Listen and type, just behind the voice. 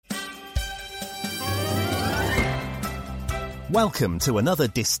Welcome to another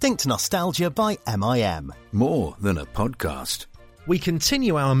Distinct Nostalgia by MIM. More than a podcast. We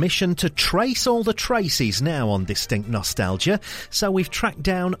continue our mission to trace all the Tracys now on Distinct Nostalgia, so we've tracked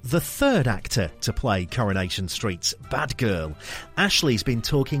down the third actor to play Coronation Street's bad girl. Ashley's been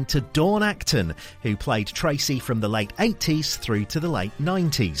talking to Dawn Acton, who played Tracy from the late 80s through to the late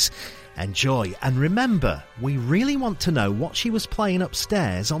 90s. Enjoy, and remember, we really want to know what she was playing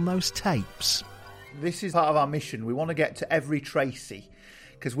upstairs on those tapes. This is part of our mission. We want to get to every Tracy,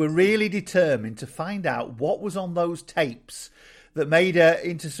 because we're really determined to find out what was on those tapes that made her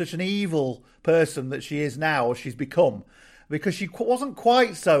into such an evil person that she is now, or she's become. Because she wasn't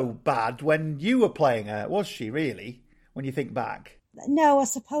quite so bad when you were playing her, was she, really, when you think back? No, I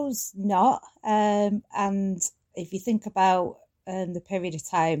suppose not. And if you think about the period of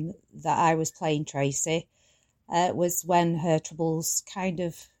time that I was playing Tracy, was when her troubles kind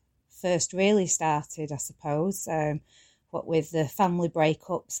of first really started, I suppose. What with the family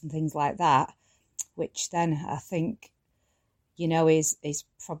breakups and things like that, which then I think, you know, is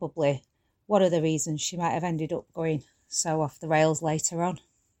probably one of the reasons she might have ended up going so off the rails later on.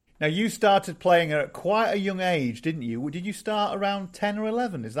 Now, you started playing her at quite a young age, didn't you? Did you start around 10 or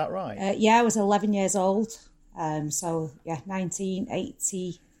 11? Is that right? Yeah, I was 11 years old. So, yeah,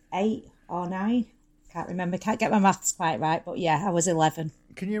 1988 or 9. Can't remember. Can't get my maths quite right. But, yeah, I was 11.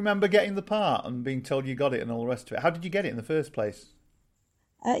 Can you remember getting the part and being told you got it and all the rest of it? How did you get it in the first place?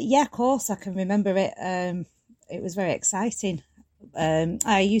 Yeah, of course, I can remember it. It was very exciting.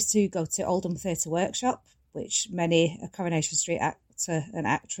 I used to go to Oldham Theatre Workshop, which many a Coronation Street actor and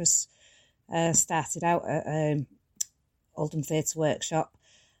actress started out at Oldham Theatre Workshop.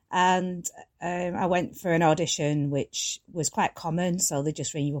 And I went for an audition, which was quite common. So they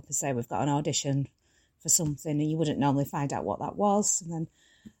just ring you up and say, we've got an audition for something, and you wouldn't normally find out what that was. And then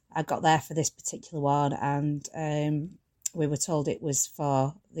I got there for this particular one, and we were told it was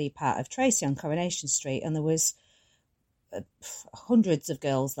for the part of Tracy on Coronation Street, and there was hundreds of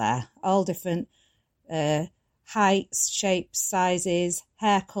girls there, all different heights, shapes, sizes,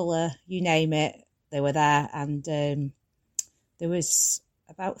 hair colour, you name it, they were there. And there was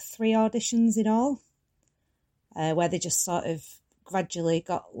about 3 auditions in all, where they just sort of gradually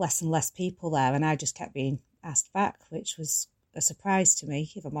got less and less people there, and I just kept being asked back, which was a surprise to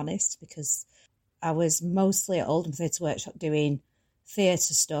me, if I'm honest, because I was mostly at Oldham Theatre Workshop doing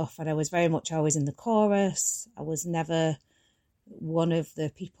theatre stuff, and I was very much always in the chorus. I was never one of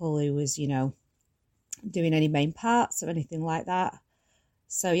the people who was, you know, doing any main parts or anything like that.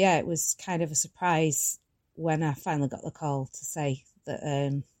 So yeah, it was kind of a surprise when I finally got the call to say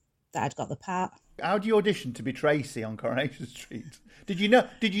that that I'd got the part. How do you audition to be Tracy on Coronation Street? Did you know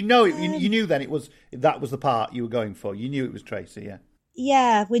it? You knew then that was the part you were going for. You knew it was Tracy, yeah.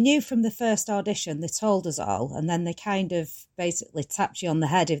 Yeah, we knew from the first audition. They told us all, and then they kind of basically tapped you on the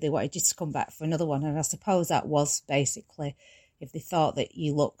head if they wanted you to come back for another one. And I suppose that was basically if they thought that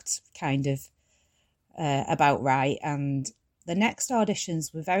you looked kind of about right. And the next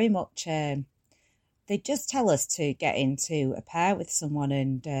auditions were very much, they'd just tell us to get into a pair with someone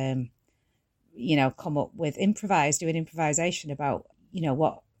and, you know, come up with do an improvisation about, you know,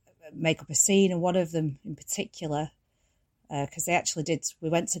 what, make up a scene. And one of them in particular, because they actually we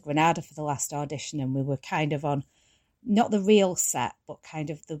went to Granada for the last audition, and we were kind of on, not the real set, but kind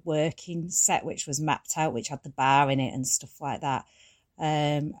of the working set, which was mapped out, which had the bar in it and stuff like that.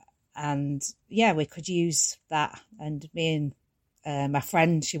 And yeah, we could use that. And me and my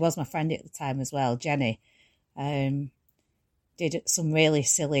friend, she was my friend at the time as well, Jenny, did some really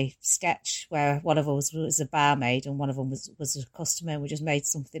silly sketch where one of us was a barmaid and one of them was a customer, and we just made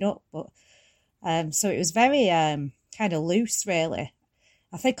something up. But so it was very kind of loose, really.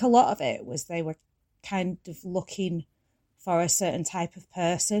 I think a lot of it was they were kind of looking for a certain type of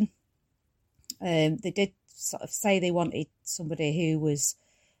person. They did sort of say they wanted somebody who was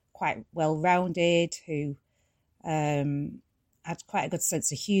quite well-rounded, who had quite a good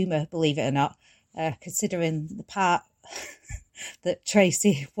sense of humour, believe it or not, considering the part that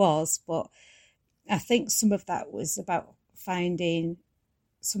Tracy was. But I think some of that was about finding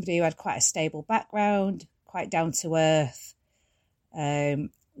somebody who had quite a stable background, quite down to earth,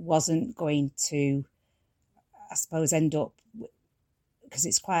 wasn't going to, I suppose, end up, because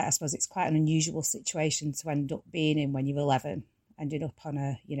it's quite an unusual situation to end up being in when you're 11, ending up on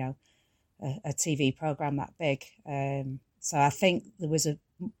a TV program that big. So I think there was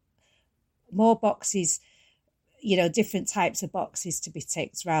more boxes, you know, different types of boxes to be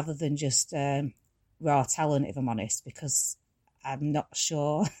ticked rather than just raw talent, if I'm honest, because I'm not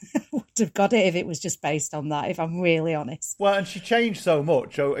sure I would have got it if it was just based on that, if I'm really honest. Well, and she changed so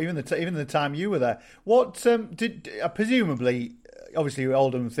much. So even the time you were there, what did presumably, obviously, your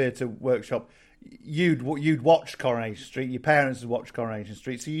Oldham Theatre Workshop, you'd watched Coronation Street. Your parents had watched Coronation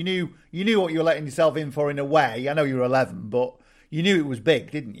Street, so you knew what you were letting yourself in for in a way. I know you were 11, but you knew it was big,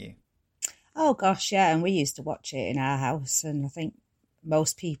 didn't you? Oh gosh, yeah, and we used to watch it in our house, and I think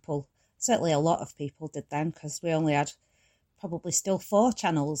most people, certainly a lot of people, did then, because we only had probably still 4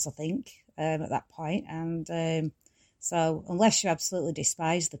 channels, I think, at that point. And so unless you absolutely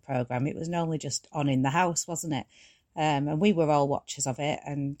despised the programme, it was normally just on in the house, wasn't it? And we were all watchers of it.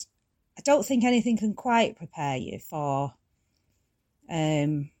 And I don't think anything can quite prepare you for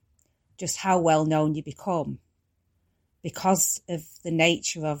just how well known you become because of the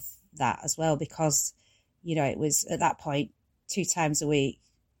nature of that as well. Because, you know, it was at that point 2 times a week,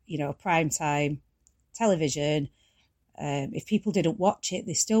 you know, prime time television. If people didn't watch it,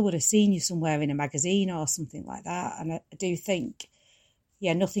 they still would have seen you somewhere in a magazine or something like that. And I do think,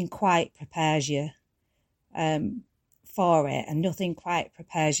 yeah, nothing quite prepares you for it, and nothing quite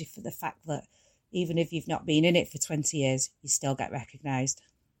prepares you for the fact that even if you've not been in it for 20 years, you still get recognised.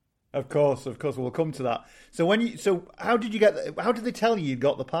 Of course, we'll come to that. So how did they tell you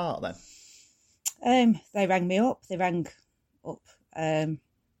got the part then? They rang me up. They rang up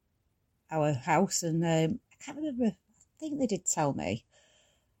our house, and I can't remember. I think they did tell me.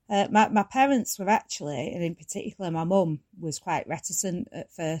 My parents were actually, and in particular my mum, was quite reticent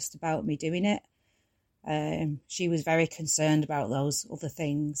at first about me doing it. She was very concerned about those other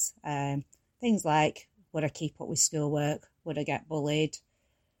things. Things like, would I keep up with schoolwork? Would I get bullied?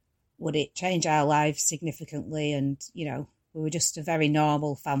 Would it change our lives significantly? And, you know, we were just a very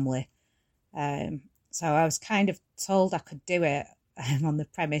normal family. So I was kind of told I could do it on the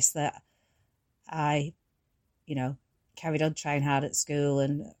premise that I, you know, carried on trying hard at school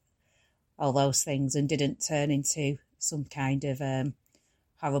and all those things, and didn't turn into some kind of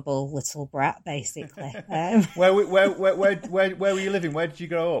horrible little brat, basically. Where were you living? Where did you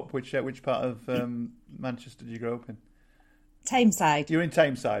grow up? Which part of Manchester did you grow up in? Tameside. You're in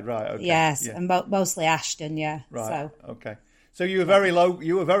Tameside, right? Okay. Yes, yeah. And mostly Ashton. Yeah. Right. So. Okay. So you were very low.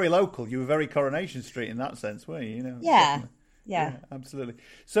 You were very local. You were very Coronation Street in that sense, weren't you? You know. Yeah. Yeah, absolutely.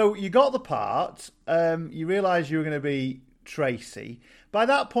 So you got the part. You realised you were going to be Tracy. By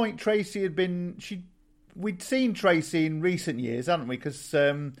that point, Tracy had been. We'd seen Tracy in recent years, hadn't we? Because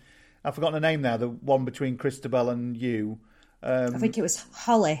I've forgotten her name now. The one between Christabel and you. I think it was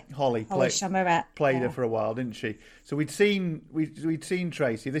Holly. Holly Chamarette played her for a while, didn't she? So we'd seen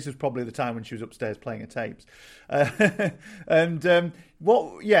Tracy. This was probably the time when she was upstairs playing her tapes. And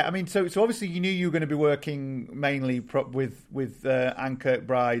what? Yeah, I mean, so obviously you knew you were going to be working mainly with Anne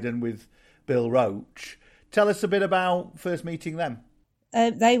Kirkbride and with Bill Roache. Tell us a bit about first meeting them.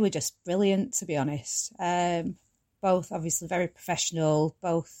 They were just brilliant, to be honest. Both obviously very professional.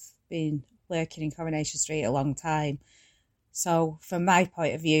 Both been working in Coronation Street a long time. So from my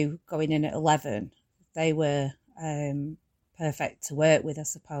point of view, going in at 11, they were perfect to work with, I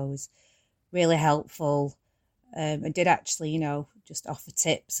suppose. Really helpful, and did actually, you know, just offer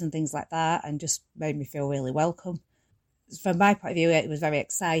tips and things like that, and just made me feel really welcome. From my point of view, it was very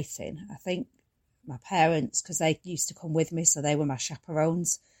exciting. I think my parents, because they used to come with me, so they were my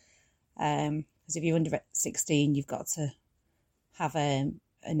chaperones. Because if you're under 16, you've got to have a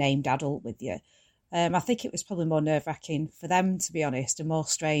named adult with you. I think it was probably more nerve-wracking for them, to be honest, and more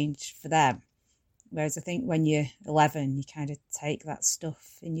strange for them. Whereas I think when you're 11, you kind of take that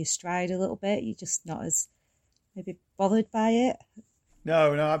stuff in your stride a little bit. You're just not as maybe bothered by it.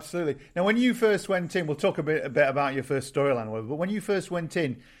 No, absolutely. Now, when you first went in, we'll talk a bit about your first storyline, but when you first went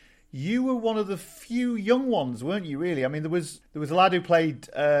in, you were one of the few young ones, weren't you? Really, I mean, there was a lad who played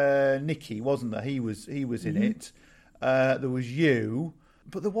Nicky, wasn't there? He was in it. There was you.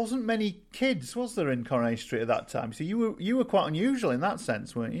 But there wasn't many kids, was there, in Coronation Street at that time? So you were quite unusual in that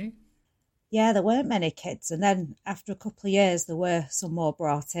sense, weren't you? Yeah, there weren't many kids. And then after a couple of years, there were some more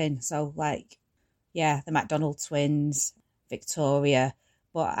brought in. So, like, yeah, the MacDonald twins, Victoria.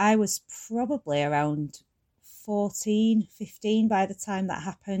 But I was probably around 14, 15 by the time that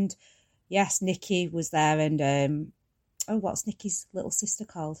happened. Yes, Nicky was there. And, what's Nicky's little sister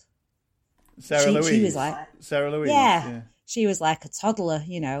called? Sarah Louise. She was like... Sarah Louise, yeah. She was like a toddler,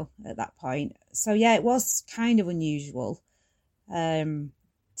 you know, at that point. So, yeah, it was kind of unusual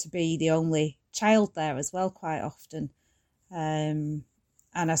to be the only child there as well, quite often. And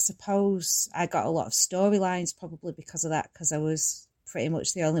I suppose I got a lot of storylines probably because of that, because I was pretty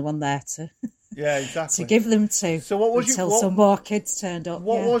much the only one there to exactly to give them to. So what was until some more kids turned up.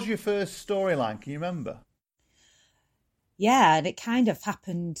 What was your first storyline? Can you remember? Yeah, and it kind of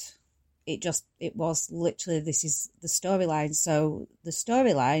happened. It was literally, this is the storyline. So the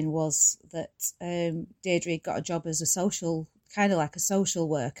storyline was that Deirdre got a job as a social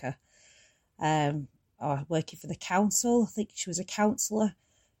worker, or working for the council. I think she was a counsellor.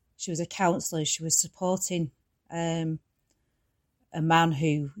 She was supporting a man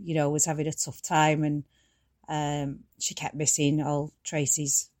who, was having a tough time, and she kept missing all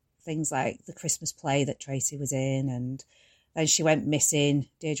Tracy's things, like the Christmas play that Tracy was in, and then she went missing.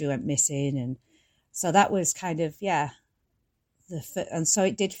 Deirdre went missing, and so that was kind of, and so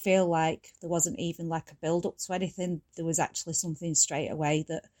it did feel like there wasn't even like a build up to anything. There was actually something straight away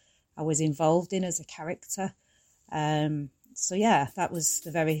that I was involved in as a character. So yeah, that was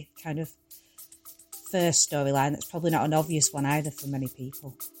the very kind of first storyline. That's probably not an obvious one either for many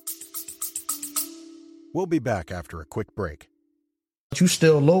people. We'll be back after a quick break. You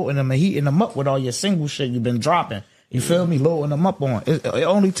still loading them and heating them up with all your single shit you've been dropping. You feel me? Loading them up on. It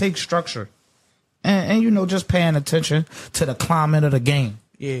only takes structure. And just paying attention to the climate of the game.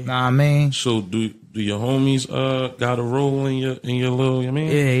 Yeah. Know what I mean? So do your homies got a role in your little,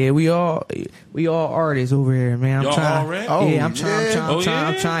 Yeah, we all artists over here, man. Y'all already? I'm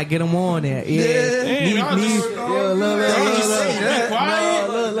trying to get them on there. Yeah.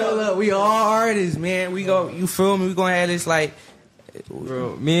 Look. We all artists, man. You feel me? We gonna have this like,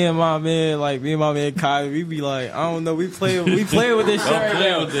 bro, me and my man Kai, we be like, I don't know, we play with this shit right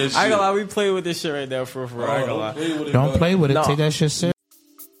now. I ain't gonna lie, we play with this shit right now for I ain't gonna lie. Don't play with it. No. Take that shit serious.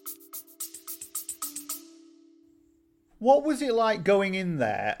 What was it like going in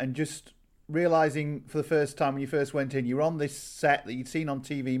there and just realising for the first time when you first went in, you were on this set that you'd seen on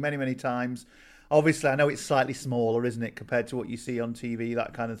TV many, many times. Obviously, I know it's slightly smaller, isn't it, compared to what you see on TV,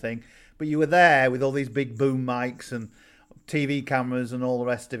 that kind of thing. But you were there with all these big boom mics and TV cameras and all the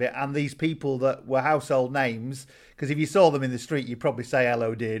rest of it, and these people that were household names. Because if you saw them in the street, you'd probably say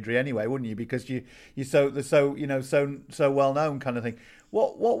 "Hello, Deirdre" anyway, wouldn't you? Because they're so well known, kind of thing.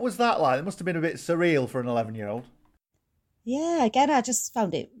 What was that like? It must have been a bit surreal for an 11-year-old. Yeah, again, I just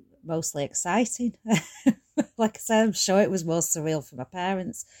found it mostly exciting. Like I said, I'm sure it was more surreal for my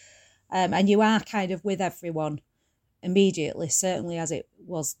parents. And you are kind of with everyone immediately, certainly as it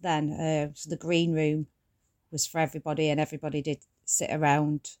was then. So the green room was for everybody, and everybody did sit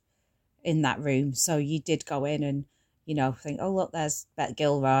around in that room. So you did go in and, think, oh, look, there's Bette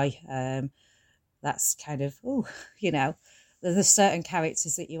Gilroy. That's kind of, there's certain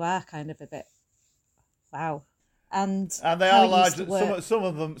characters that you are kind of a bit, wow. And they are large. Some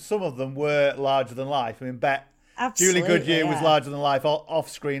of them were larger than life. I mean, Julie Goodyear was larger than life off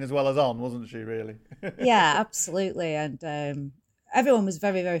screen as well as on, wasn't she? Really? Yeah, absolutely. And everyone was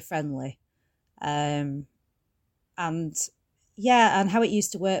very, very friendly. And how it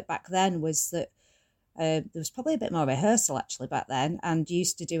used to work back then was that there was probably a bit more rehearsal actually back then, and you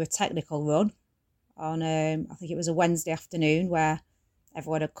used to do a technical run on I think it was a Wednesday afternoon where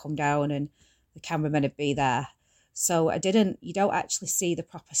everyone had come down and the cameramen would be there. So you don't actually see the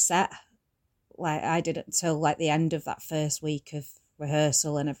proper set. Like I didn't until like the end of that first week of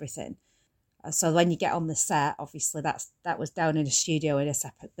rehearsal and everything. So when you get on the set, obviously that was down in a studio in a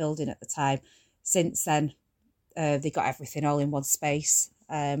separate building at the time. Since then, they got everything all in one space.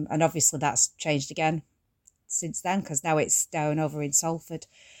 And obviously that's changed again since then, because now it's down over in Salford.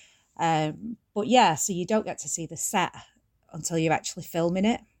 But yeah, so you don't get to see the set until you're actually filming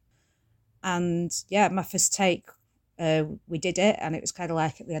it. And yeah, my first take, we did it, and it was kind of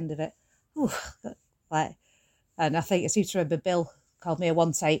like at the end of it, and I think I seem to remember Bill called me a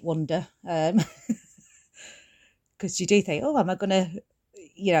one-take wonder, because you do think, oh, am I going to,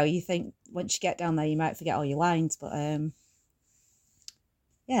 you think once you get down there, you might forget all your lines, but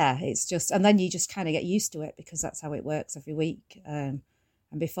yeah, it's just, and then you just kind of get used to it because that's how it works every week. And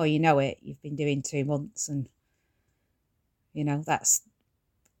before you know it, you've been doing 2 months, and, that's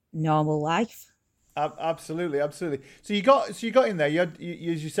normal life. Absolutely. So you got in there. You,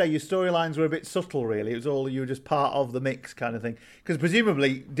 as you say, your storylines were a bit subtle. Really, it was all you were just part of the mix, kind of thing. Because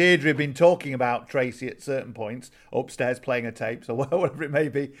presumably Deirdre had been talking about Tracy at certain points upstairs, playing her tapes or whatever it may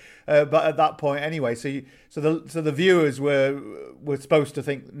be. But at that point, anyway, so the viewers were supposed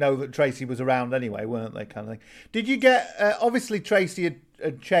to know that Tracy was around anyway, weren't they? Kind of thing. Did you get? Obviously, Tracy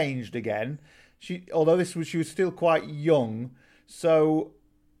had changed again. She was still quite young. So.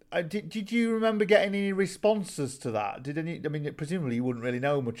 Did you remember getting any responses to that? Presumably you wouldn't really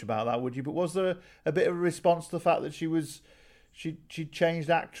know much about that, would you? But was there a bit of a response to the fact that she changed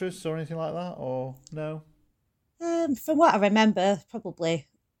actress or anything like that, or no? From what I remember, probably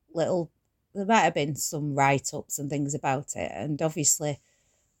little. There might have been some write-ups and things about it, and obviously,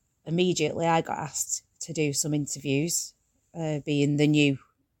 immediately I got asked to do some interviews being the new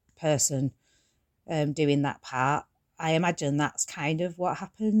person doing that part. I imagine that's kind of what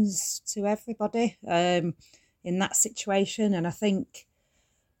happens to everybody in that situation. And I think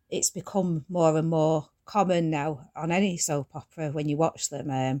it's become more and more common now on any soap opera when you watch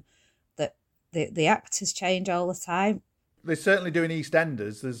them that the actors change all the time. They certainly do in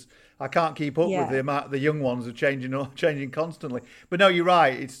EastEnders. I can't keep up with the amount the young ones are changing constantly. But no, you're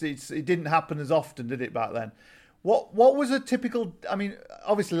right. It didn't happen as often, did it, back then? What was a typical? I mean,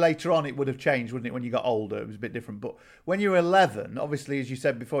 obviously later on it would have changed, wouldn't it? When you got older, it was a bit different. But when you were 11, obviously, as you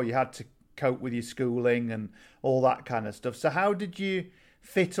said before, you had to cope with your schooling and all that kind of stuff. So how did you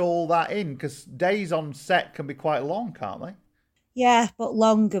fit all that in? Because days on set can be quite long, can't they? Yeah, but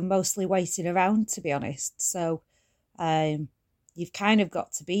long and mostly waiting around, to be honest. So you've kind of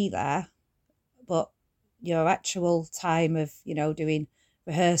got to be there, but your actual time of, doing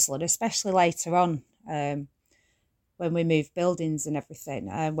rehearsal, and especially later on, when we moved buildings and everything,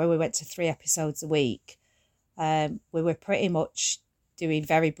 when we went to 3 episodes a week, we were pretty much doing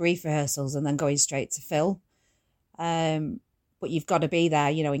very brief rehearsals and then going straight to film. But you've got to be there,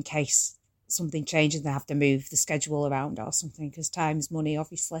 in case something changes and they have to move the schedule around or something, because time's money,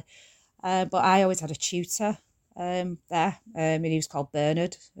 obviously. But I always had a tutor there, and he was called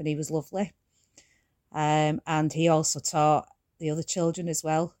Bernard, and he was lovely. And he also taught the other children as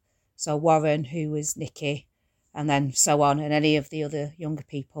well. So Warren, who was Nikki, and then so on, and any of the other younger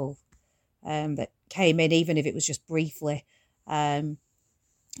people that came in, even if it was just briefly.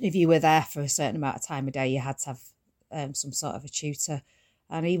 If you were there for a certain amount of time a day, you had to have some sort of a tutor,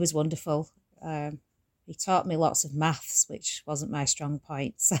 and he was wonderful. He taught me lots of maths, which wasn't my strong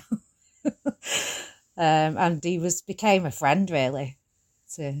point. So, and he became a friend really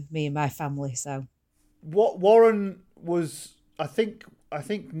to me and my family. So, what Warren was, I think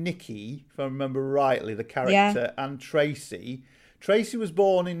Nikki, if I remember rightly, the character, and Tracy. Tracy was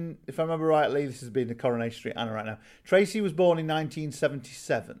born in, if I remember rightly, this has been the Coronation Street Anna right now. Tracy was born in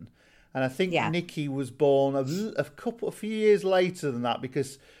 1977. And I think Nikki was born a few years later than that,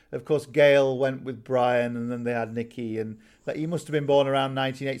 because, of course, Gail went with Brian, and then they had Nikki, and that he must have been born around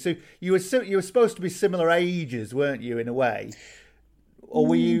 1980. So you were supposed to be similar ages, weren't you, in a way? Or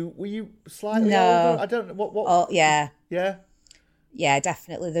were you slightly older? I don't know. What? Oh, yeah. Yeah? Yeah,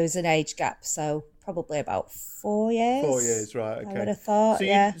 definitely. There was an age gap, so probably about 4 years. 4 years, right, okay. I would have thought,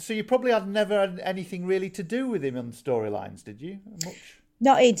 so you probably never had anything really to do with him on storylines, did you? Much?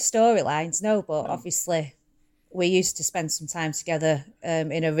 Not in storylines, no, but obviously we used to spend some time together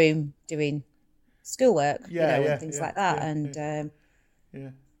in a room doing schoolwork, and things like that.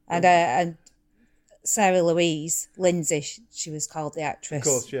 And Sarah Louise, Lindsay, she was called, the actress.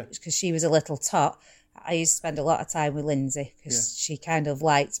 Of course, yeah. Because she was a little tot. I used to spend a lot of time with Lindsay because she kind of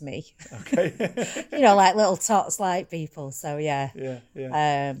liked me. Okay. Like little tots like people. So, yeah.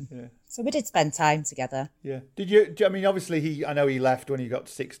 Yeah. So we did spend time together. Yeah. Did you? I mean, obviously, I know he left when he got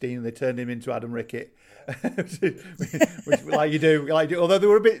to 16, and they turned him into Adam Rickett, which, like you do.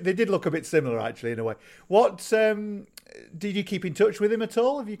 Although they did look a bit similar, actually, in a way. What did you keep in touch with him at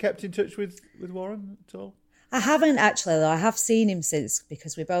all? Have you kept in touch with Warren at all? I haven't actually, though. I have seen him since,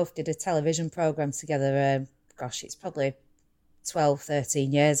 because we both did a television programme together. It's probably 12,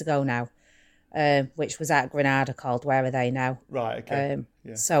 13 years ago now, which was at Granada, called Where Are They Now? Right, okay.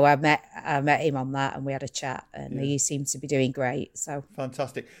 So I met him on that, and we had a chat, and he seemed to be doing great. So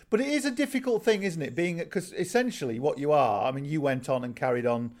fantastic. But it is a difficult thing, isn't it? Because essentially what you are, I mean, you went on and carried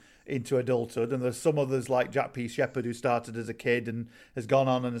on into adulthood, and there's some others like Jack P. Shepherd, who started as a kid and has gone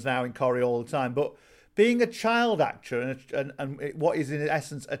on and is now in Corrie all the time. But being a child actor and what is in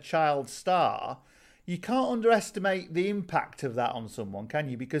essence a child star, you can't underestimate the impact of that on someone, can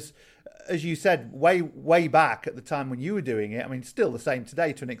you? Because, as you said, way back at the time when you were doing it, I mean, still the same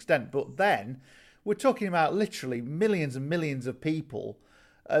today to an extent, but then we're talking about literally millions and millions of people,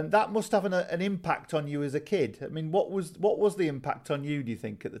 and that must have an impact on you as a kid. I mean, what was the impact on you, do you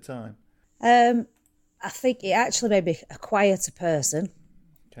think, at the time? I think it actually made me a quieter person.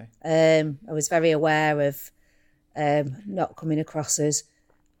 Okay. I was very aware of not coming across as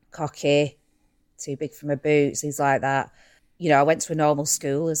cocky, too big for my boots, things like that. I went to a normal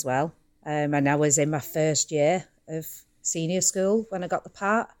school as well, and I was in my first year of senior school when I got the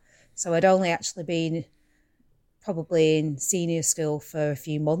part. So I'd only actually been probably in senior school for a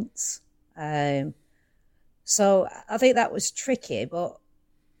few months. So I think that was tricky, but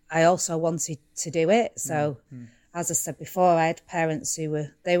I also wanted to do it. So as I said before, I had parents who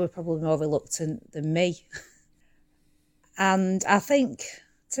were probably more reluctant than me. And I think,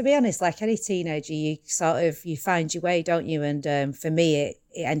 to be honest, like any teenager, you find your way, don't you? And for me, it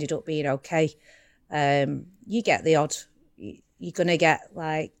ended up being okay. You get the odd, you're going to get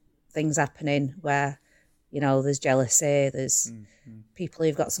like things happening where, there's jealousy, there's people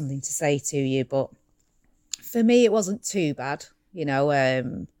who've got something to say to you. But for me, it wasn't too bad. I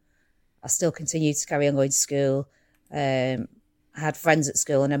still continued to carry on going to school. I had friends at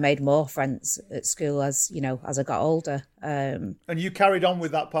school, and I made more friends at school as I got older. And you carried on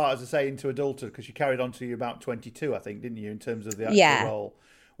with that part, as I say, into adulthood, because you carried on to you about 22, I think, didn't you, in terms of the actual role?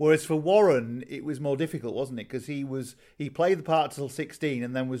 Whereas for Warren, it was more difficult, wasn't it? Because he played the part till 16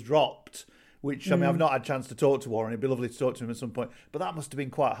 and then was dropped. Which, I've not had a chance to talk to Warren. It'd be lovely to talk to him at some point. But that must have been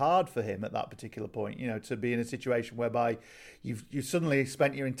quite hard for him at that particular point, to be in a situation whereby you've suddenly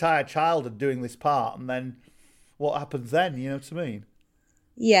spent your entire childhood doing this part, and then what happens then, you know what I mean?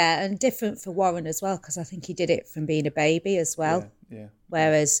 Yeah, and different for Warren as well, because I think he did it from being a baby as well. Yeah.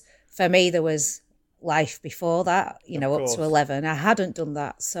 Whereas for me, there was life before that, up to 11. I hadn't done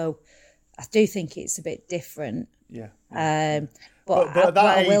that, so I do think it's a bit different. Yeah. But at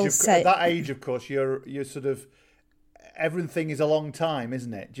that age, of course, you're sort of, everything is a long time,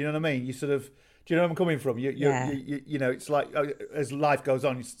 isn't it? Do you know what I mean? You sort of, do you know where I'm coming from? You it's like as life goes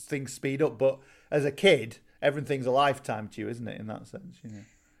on, things speed up. But as a kid, everything's a lifetime to you, isn't it? In that sense,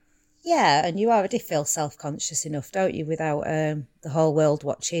 Yeah, and you already feel self-conscious enough, don't you, without the whole world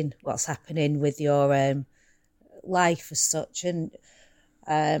watching what's happening with your life as such. And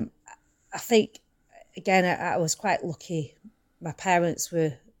I think, again, I was quite lucky. My parents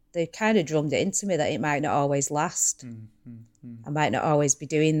they kind of drummed it into me that it might not always last. I might not always be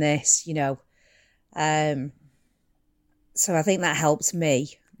doing this, So I think that helped me.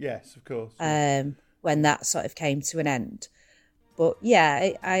 Yes, of course. When that sort of came to an end. But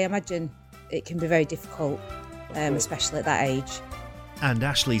yeah, I imagine it can be very difficult, especially at that age. And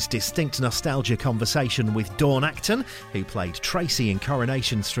Ashley's distinct nostalgia conversation with Dawn Acton, who played Tracy in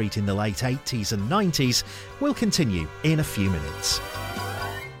Coronation Street in the late 80s and 90s, will continue in a few minutes.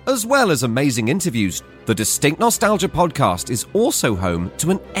 As well as amazing interviews, the Distinct Nostalgia podcast is also home to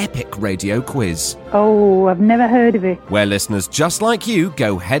an epic radio quiz. Oh, I've never heard of it. Where listeners just like you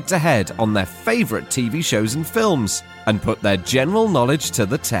go head-to-head on their favourite TV shows and films and put their general knowledge to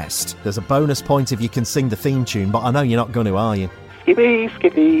the test. There's a bonus point if you can sing the theme tune, but I know you're not going to, are you? Skippy,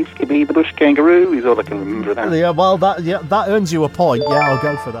 Skippy, Skippy the bush kangaroo is all I can remember that. Yeah, well, that earns you a point. Yeah, I'll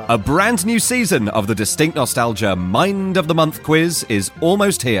go for that. A brand new season of the Distinct Nostalgia Mind of the Month quiz is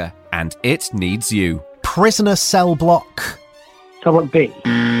almost here, and it needs you. Prisoner Cell Block. Cell Block B.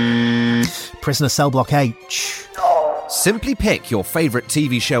 Prisoner Cell Block H. Simply pick your favourite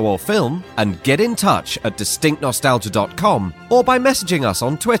TV show or film and get in touch at distinctnostalgia.com or by messaging us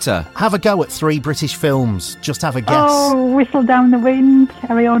on Twitter. Have a go at 3 British films. Just have a guess. Oh, Whistle Down the Wind,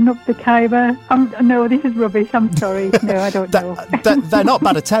 Carry On Up the Khyber. No, this is rubbish. I'm sorry. No, I don't know. They're not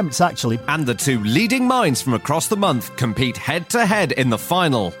bad attempts, actually. And the 2 leading minds from across the month compete head-to-head in the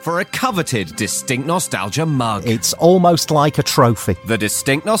final for a coveted Distinct Nostalgia mug. It's almost like a trophy. The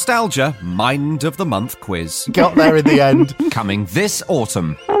Distinct Nostalgia Mind of the Month quiz. Got there in the end. Coming this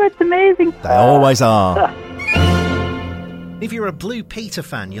autumn. Oh, that's amazing. They always are. If you're a Blue Peter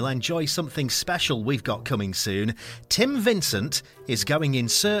fan, you'll enjoy something special we've got coming soon. Tim Vincent is going in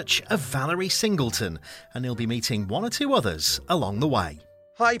search of Valerie Singleton, and he'll be meeting 1 or 2 others along the way.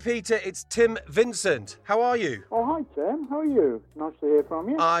 Hi Peter, it's Tim Vincent. How are you? Oh, hi Tim. How are you? Nice to hear from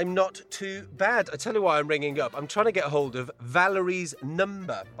you. I'm not too bad. I tell you why I'm ringing up. I'm trying to get hold of Valerie's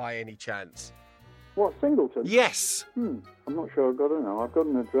number by any chance. What, Singleton? Yes. I'm not sure I've got to know. I've got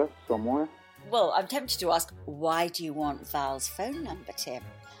an address somewhere. Well, I'm tempted to ask, why do you want Val's phone number, Tim?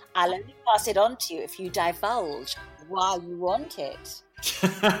 I'll only pass it on to you if you divulge why you want it.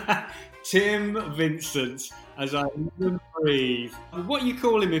 Tim Vincent, as I live and breathe. What are you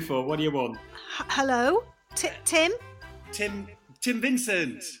calling me for? What do you want? Hello? Tim? Tim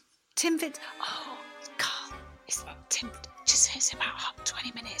Vincent. Tim Vincent. Oh, Carl. It's Tim. Just it's about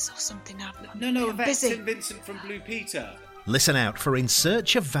 20 minutes or something. No, that's busy. Tim Vincent from Blue Peter. Listen out for In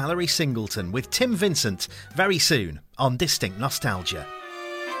Search of Valerie Singleton with Tim Vincent very soon on Distinct Nostalgia.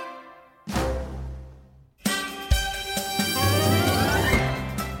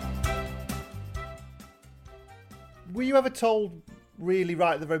 Were you ever told really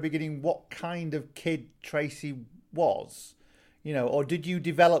right at the very beginning what kind of kid Tracy was? Or did you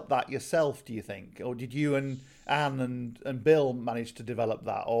develop that yourself, do you think? Or did you and Anne and Bill manage to develop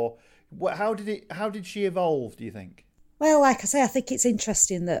that? Or how did she evolve, do you think? Well, like I say, I think it's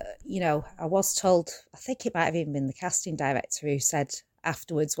interesting that, I was told, I think it might have even been the casting director who said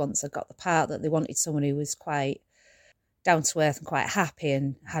afterwards, once I got the part, that they wanted someone who was quite down to earth and quite happy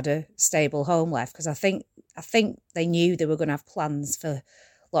and had a stable home life. Because I think they knew they were going to have plans for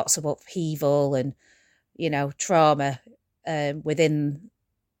lots of upheaval and, trauma within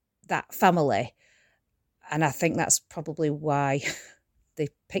that family. And I think that's probably why they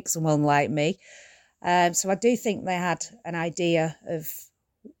picked someone like me. So I do think they had an idea of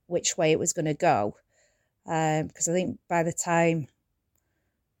which way it was going to go. Because I think by the time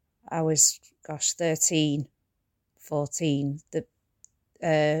I was, 13, 14,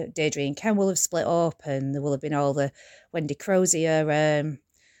 Deirdre and Ken will have split up, and there will have been all the Wendy Crozier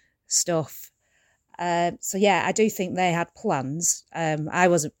stuff. So yeah, I do think they had plans. I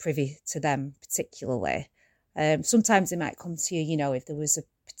wasn't privy to them particularly. Sometimes they might come to you, if there was a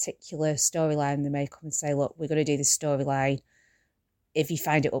particular storyline, they may come and say, look, we're going to do this storyline. If you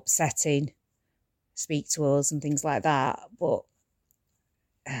find it upsetting, speak to us and things like that. But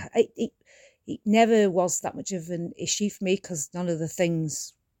it never was that much of an issue for me because none of the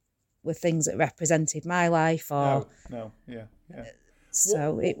things were things that represented my life or... No, yeah.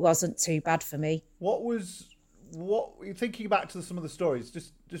 So it wasn't too bad for me. What thinking back to some of the stories,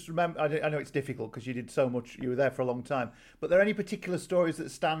 just remember, I know it's difficult because you did so much, you were there for a long time, but are there any particular stories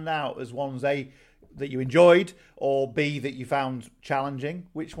that stand out as ones, A, that you enjoyed, or B, that you found challenging?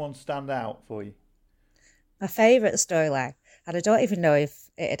 Which ones stand out for you? My favourite storyline, and I don't even know if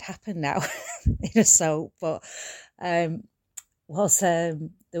it had happened now in a soap, but was there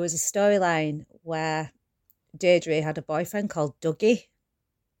was a storyline where Deirdre had a boyfriend called Dougie.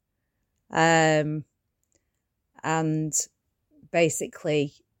 And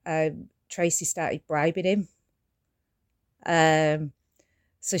basically Tracy started bribing him.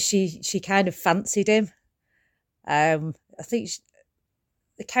 So she kind of fancied him. I think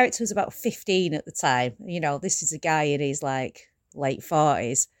the character was about 15 at the time. This is a guy in his late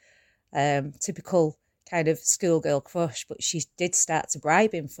 40s. Typical kind of schoolgirl crush, but she did start to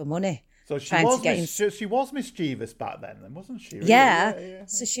bribe him for money. So she was mischievous back then, wasn't she? Really? Yeah.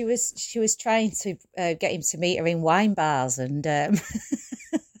 So she was trying to get him to meet her in wine bars, and but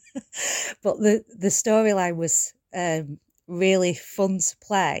the storyline was really fun to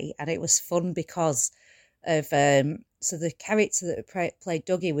play, and it was fun because of so the character that played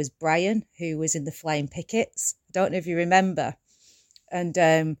Dougie was Brian, who was in the Flying Pickets. I don't know if you remember, and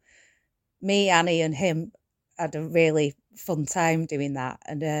me, Annie, and him had a really fun time doing that,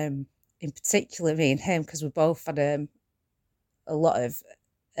 and. In particular, me and him, because we both had a lot of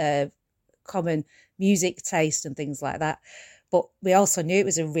common music taste and things like that. But we also knew it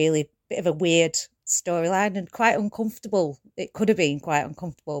was a really bit of a weird storyline and quite uncomfortable. It could have been quite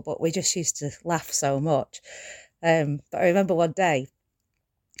uncomfortable, but we just used to laugh so much. But I remember one day,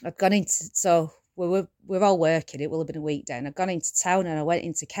 I'd gone so we were all working, it will have been a weekday, and I'd gone into town and I went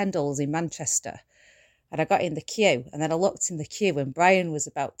into Kendall's in Manchester. And I got in the queue, and then I looked in the queue, and Brian was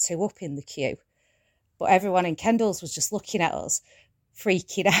about 2 up in the queue. But everyone in Kendall's was just looking at us,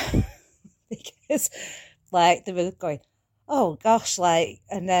 freaking out, because, they were going, oh, gosh,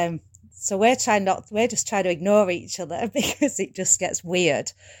 and so we're just trying to ignore each other because it just gets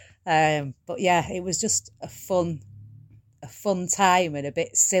weird. But, yeah, it was just a fun time and a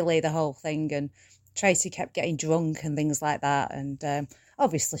bit silly, the whole thing, and Tracy kept getting drunk and things like that, and...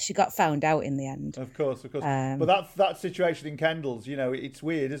 obviously, she got found out in the end. Of course. But that situation in Kendall's, it's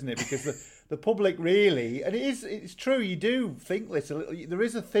weird, isn't it? Because the public really, and it's true, you do think this, there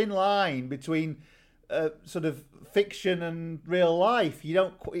is a thin line between sort of fiction and real life.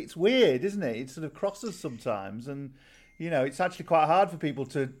 It's weird, isn't it? It sort of crosses sometimes, and, it's actually quite hard for people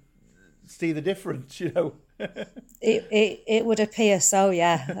to see the difference, It would appear so,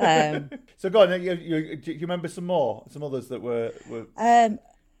 yeah. So go on. Do you remember some others that were?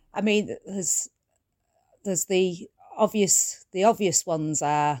 I mean, there's the obvious ones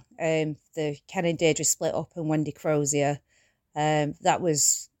are the Ken and Deirdre split up and Wendy Crozier. They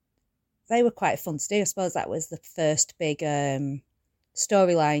were quite fun to do. I suppose that was the first big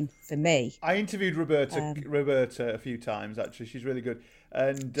storyline for me. I interviewed Roberta a few times. Actually, she's really good.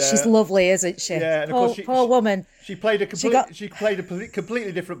 And she's lovely, isn't she? Yeah, and of course, poor woman. She played a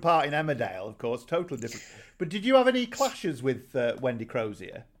completely different part in Emmerdale, of course, totally different. But did you have any clashes with Wendy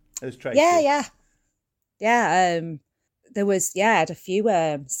Crozier as Tracy? Yeah. There was, I had a few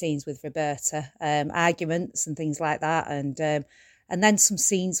scenes with Roberta, arguments and things like that, and then some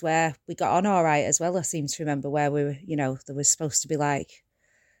scenes where we got on all right as well. I seem to remember where we were, there was supposed to be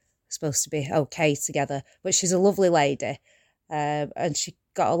okay together. But she's a lovely lady. And she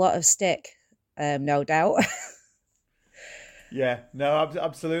got a lot of stick, no doubt. Yeah, no,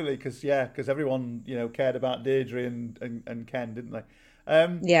 absolutely, because everyone cared about Deirdre and Ken, didn't they?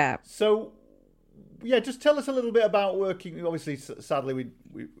 Yeah. So, just tell us a little bit about working. Obviously, sadly,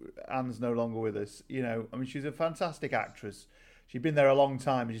 Anne's no longer with us. I mean, she's a fantastic actress. she'd been there a long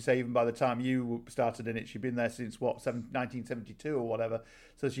time. As you say, even by the time you started in it, she'd been there since 1972 or whatever.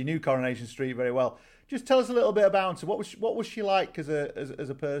 So she knew Coronation Street very well. Just tell us a little bit about her. What was she like as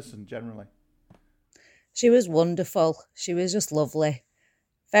a person generally? She was wonderful. She was just lovely.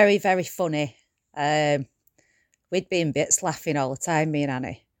 Very, very funny. We'd be in bits laughing all the time, me and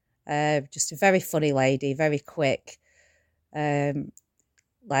Annie. Just a very funny lady, very quick.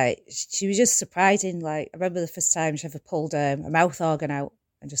 Like, she was just surprising. Like, I remember the first time she ever pulled a mouth organ out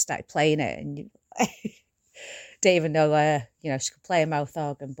and just started playing it, and you didn't even know, she could play a mouth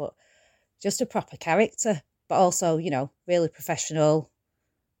organ, but just a proper character, but also, really professional,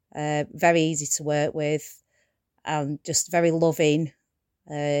 very easy to work with, and just very loving.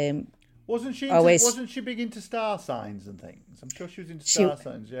 Wasn't she big into star signs and things? I'm sure she was into star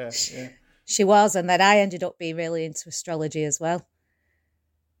signs, yeah. She was, and then I ended up being really into astrology as well.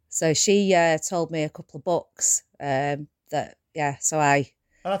 So she told me a couple of books so I...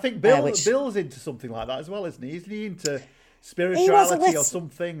 And I think Bill's into something like that as well, isn't he? Isn't he into spirituality or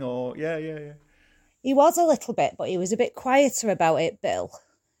something? Or yeah. He was a little bit, but he was a bit quieter about it, Bill.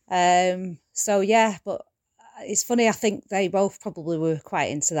 But it's funny, I think they both probably were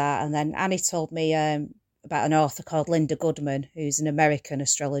quite into that. And then Annie told me about an author called Linda Goodman, who's an American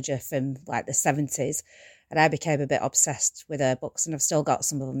astrologer from like the 70s. And I became a bit obsessed with her books, and I've still got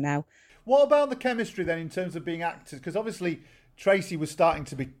some of them now. What about the chemistry then in terms of being actors? Because obviously Tracy was starting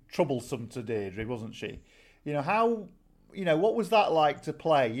to be troublesome to Deirdre, wasn't she? What was that like to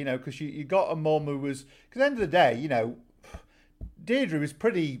play? Because you got a mum who was... Because at the end of the day, Deirdre was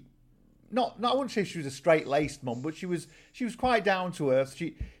pretty... I wouldn't say she was a straight-laced mum, but she was quite down to earth.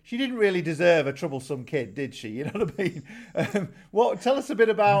 She didn't really deserve a troublesome kid, did she? You know what I mean? Tell us a bit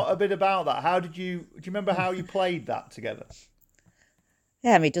about that. How do you remember how you played that together?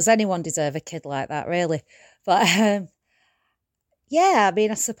 Yeah, I mean, does anyone deserve a kid like that, really? But I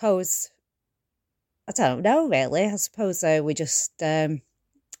suppose I don't know, really. I suppose we just got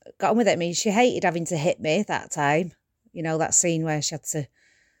on with it. I mean, she hated having to hit me that time. That scene where she had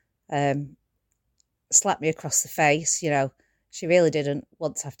to slap me across the face. She really didn't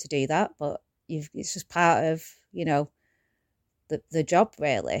want to have to do that, but it's just part of the job,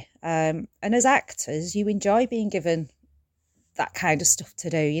 really. And as actors, you enjoy being given that kind of stuff to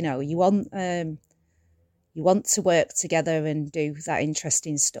do. You want to work together and do that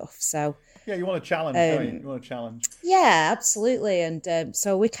interesting stuff. So yeah, you want a challenge, don't you? You want a challenge. Yeah, absolutely. And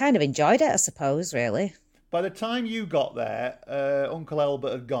so we kind of enjoyed it, I suppose, really. By the time you got there, Uncle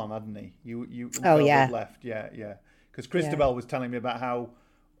Albert had gone, hadn't he? Uncle Albert had left, yeah. Because Christabel was telling me about how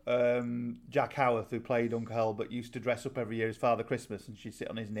Jack Howarth, who played Uncle Albert, used to dress up every year as Father Christmas, and she'd sit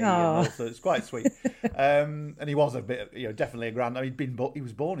on his knee. So it's quite sweet. And he was a bit, definitely a grand. I mean, he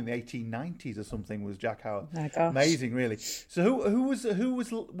was born in the 1890s or something. Was Jack Howarth? Oh my gosh. Amazing, really. So who was?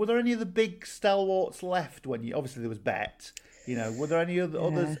 Were there any of the big stalwarts left when you? Obviously, there was Bet. Were there any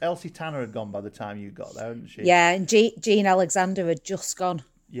others? Elsie Tanner had gone by the time you got there, hadn't she? Yeah, and Jean Alexander had just gone.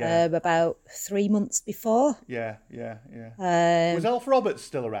 Yeah. About 3 months before. Yeah. Was Elf Roberts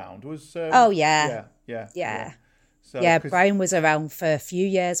still around? Yeah. So Brian was around for a few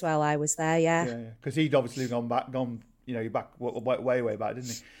years while I was there. Yeah. Because he'd obviously gone back, way back, didn't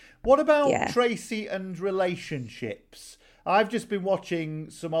he? What about Tracy and relationships? I've just been watching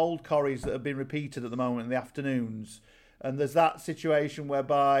some old Corries that have been repeated at the moment in the afternoons. And there's that situation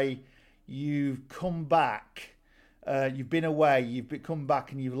whereby you've come back, you've been away, you've come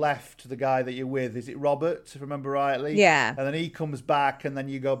back and you've left the guy that you're with. Is it Robert, if I remember rightly? Yeah. And then he comes back and then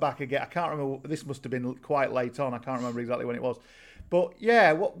you go back again. I can't remember. This must have been quite late on. I can't remember exactly when it was. But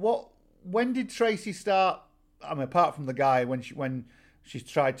yeah, when did Tracy start? I mean, apart from the guy when she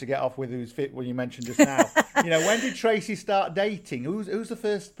tried to get off with who's fit, when you mentioned just now. When did Tracy start dating? Who's the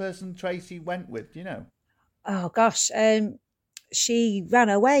first person Tracy went with? Do you know? Oh, gosh. She ran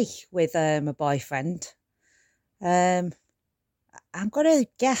away with a boyfriend. I'm going to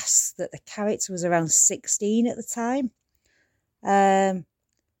guess that the character was around 16 at the time. And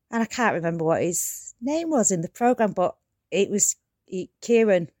I can't remember what his name was in the programme, but it was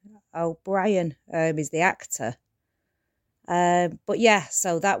Kieran O'Brien is the actor. But yeah,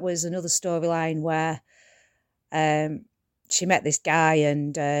 so that was another storyline where she met this guy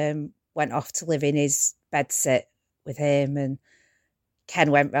and went off to live in his bedsit with him, and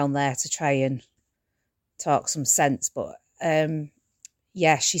Ken went round there to try and talk some sense, but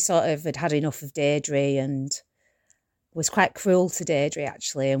she sort of had enough of Deirdre and was quite cruel to Deirdre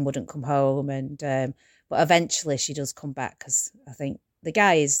actually, and wouldn't come home, and but eventually she does come back, because I think the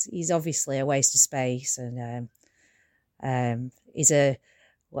guy he's obviously a waste of space, and he's a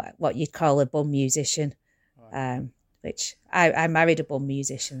what you'd call a bum musician. which I married a bum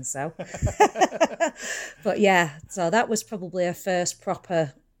musician, so. But yeah, so that was probably her first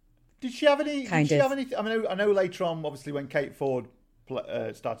proper. Did she have any? I mean, I know later on, obviously, when Kate Ford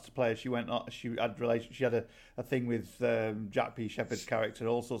started to play, she had a thing with Jack P. Shepherd's character,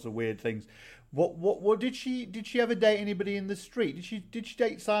 all sorts of weird things. What did she ever date anybody in the street? Did she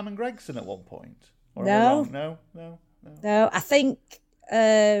date Simon Gregson at one point? Or No. No, I think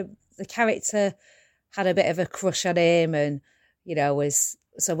the character had a bit of a crush on him, and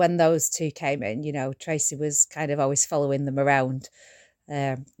so when those two came in, Tracy was kind of always following them around,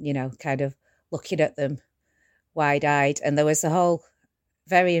 kind of looking at them wide-eyed, and there was a whole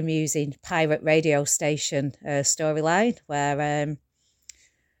very amusing pirate radio station storyline where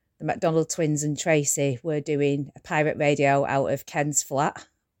the McDonald twins and Tracy were doing a pirate radio out of Ken's flat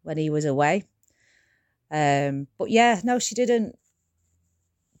when he was away. But yeah, no, she didn't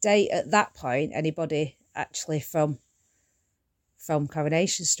date at that point anybody actually from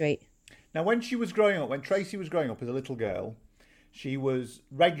Coronation Street. Now, when Tracy was growing up as a little girl, she was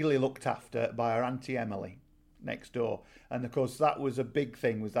regularly looked after by her Auntie Emily next door. And of course, that was a big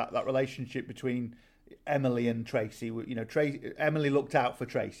thing, was that relationship between Emily and Tracy. Emily looked out for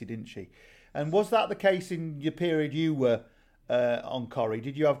Tracy, didn't she? And was that the case in your period you were on Corrie?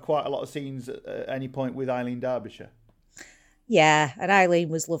 Did you have quite a lot of scenes at any point with Eileen Derbyshire? Yeah, and Eileen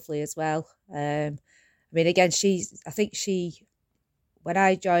was lovely as well. I mean, again, when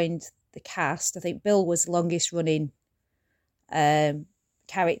I joined the cast, I think Bill was the longest running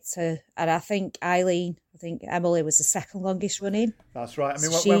character, and I think Emily was the second longest running. That's right. I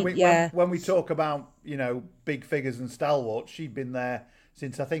mean, when we talk about big figures and stalwarts, she'd been there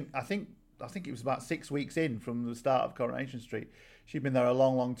since I think it was about 6 weeks in from the start of Coronation Street. She'd been there a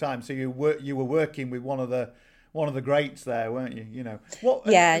long, long time. So you were working with one of the greats there, weren't you?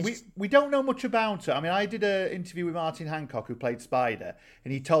 Yeah. We don't know much about her. I mean, I did an interview with Martin Hancock, who played Spider,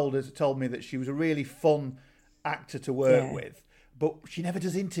 and he told me that she was a really fun actor to work with, but she never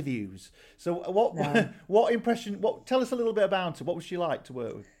does interviews. So what impression? Tell us a little bit about her. What was she like to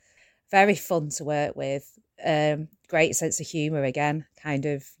work with? Very fun to work with. Great sense of humour again, kind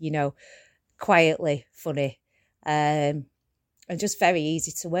of quietly funny, and just very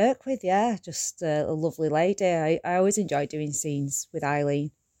easy to work with. Yeah, just a lovely lady. I always enjoy doing scenes with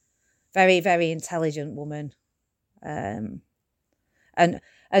Eileen. Very, very intelligent woman, and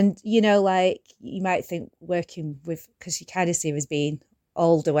like you might think working with, because you kind of see her as being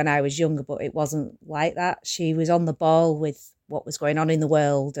older when I was younger, but it wasn't like that. She was on the ball with what was going on in the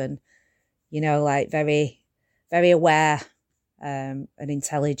world, and like very, very aware. And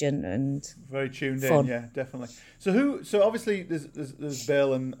intelligent and very tuned fun. In, yeah, definitely. So obviously there's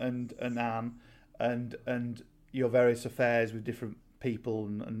Bill and Anne and your various affairs with different people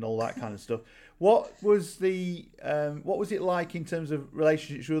and all that kind of stuff. What was it like in terms of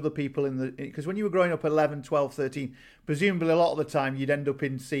relationships with other people because when you were growing up at 11, 12, 13, presumably a lot of the time you'd end up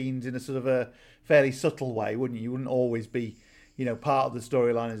in scenes in a sort of a fairly subtle way, wouldn't you? You wouldn't always be, part of the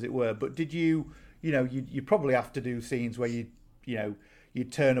storyline, as it were. But did you probably have to do scenes where you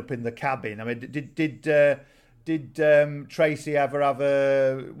turn up in the cabin. I mean, did Tracy ever have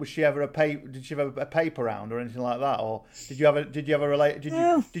did she have a paper round or anything like that, or did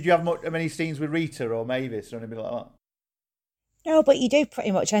you have many scenes with Rita or Mavis or anything like that? No, but you do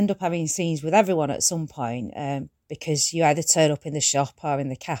pretty much end up having scenes with everyone at some point, because you either turn up in the shop or in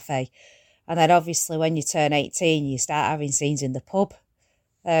the cafe, and then obviously when you turn 18, you start having scenes in the pub,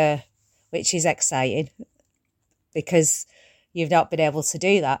 which is exciting because you've not been able to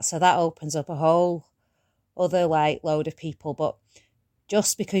do that. So that opens up a whole other load of people. But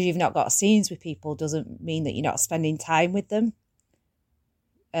just because you've not got scenes with people doesn't mean that you're not spending time with them.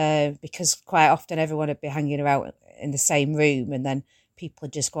 Because quite often everyone would be hanging around in the same room, and then people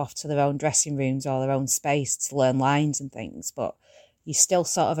would just go off to their own dressing rooms or their own space to learn lines and things. But you're still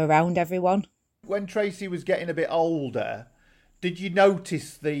sort of around everyone. When Tracy was getting a bit older, did you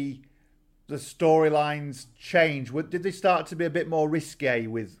notice the storylines change? Did they start to be a bit more risque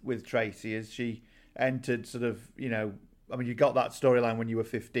with Tracy as she entered sort of, I mean, you got that storyline when you were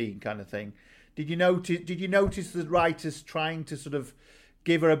 15 kind of thing. Did you notice the writers trying to sort of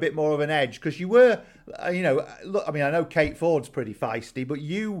give her a bit more of an edge? Because you were, look, I mean, I know Kate Ford's pretty feisty, but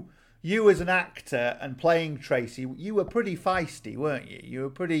you as an actor and playing Tracy, you were pretty feisty, weren't you? You were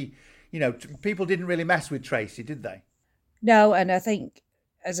pretty, people didn't really mess with Tracy, did they? No, and I think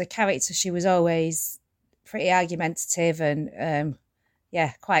as a character, she was always pretty argumentative and,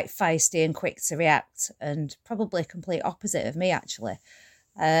 quite feisty and quick to react, and probably a complete opposite of me, actually,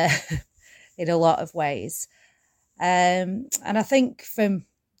 in a lot of ways. And I think from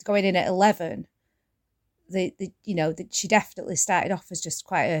going in at 11, she definitely started off as just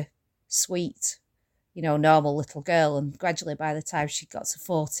quite a sweet, normal little girl, and gradually by the time she got to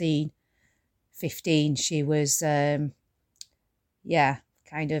 14, 15, she was,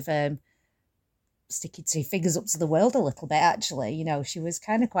 sticking two fingers up to the world a little bit, actually. She was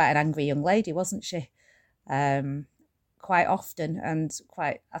kind of quite an angry young lady, wasn't she? Quite often, and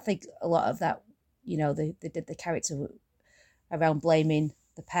I think a lot of that, they did the character around blaming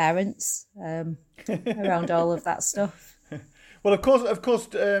the parents, around all of that stuff. Well, of course,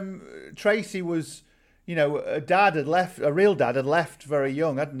 Tracy was, a real dad had left very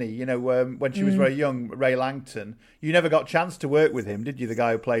young, hadn't he? When she was very young, Ray Langton. You never got a chance to work with him, did you? The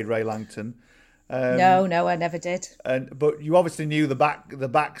guy who played Ray Langton. No, I never did. But you obviously knew the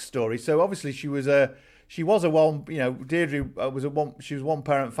backstory. So obviously she was a one. Deirdre she was one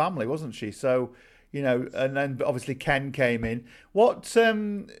parent family, wasn't she? So and then obviously Ken came in. What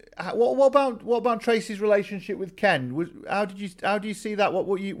about Tracy's relationship with Ken? How do you see that? What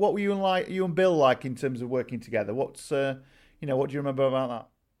were you and Bill like in terms of working together? What do you remember about that?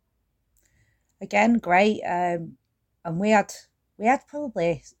 Again, great. And we had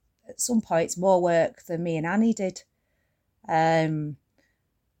probably at some points more work than me and Annie did.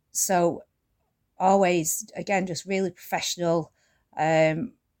 So always, again, just really professional.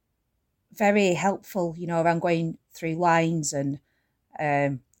 Very helpful, around going through lines, and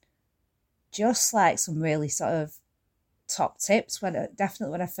just like some really sort of top tips definitely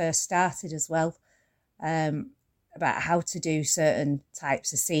when I first started as well, about how to do certain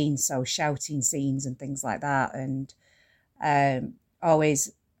types of scenes, so shouting scenes and things like that, and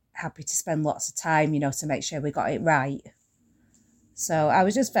always happy to spend lots of time, to make sure we got it right. So I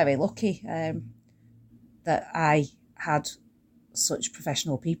was just very lucky that I had such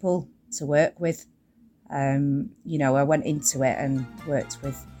professional people to work with. I went into it and worked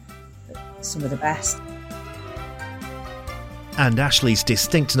with some of the best. And Ashley's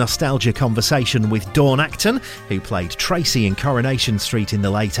distinct nostalgia conversation with Dawn Acton, who played Tracy in Coronation Street in the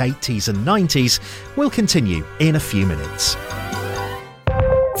late 80s and 90s, will continue in a few minutes.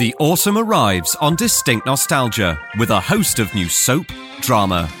 The autumn arrives on Distinct Nostalgia with a host of new soap,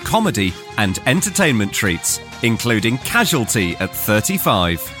 drama, comedy and entertainment treats, including Casualty at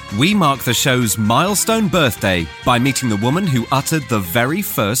 35. We mark the show's milestone birthday by meeting the woman who uttered the very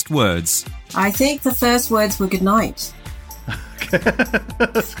first words. I think the first words were good night.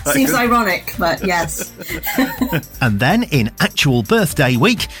 Seems ironic, but yes. And then, in actual birthday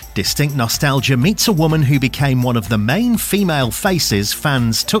week, Distinct Nostalgia meets a woman who became one of the main female faces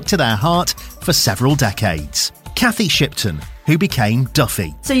fans took to their heart for several decades. Kathy Shipton, who became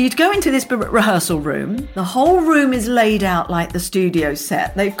Duffy. So you'd go into this rehearsal room. The whole room is laid out like the studio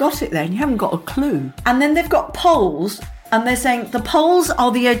set. They've got it there and you haven't got a clue. And then they've got poles, and they're saying the poles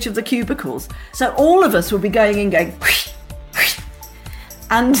are the edge of the cubicles. So all of us would be going in going...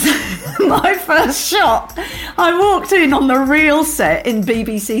 And my first shot, I walked in on the real set in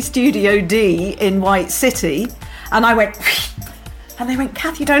BBC Studio D in White City, and I went, and they went,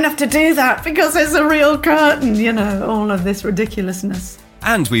 Kath, you don't have to do that because there's a real curtain, all of this ridiculousness.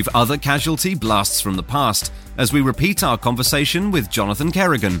 And we've other Casualty blasts from the past, as we repeat our conversation with Jonathan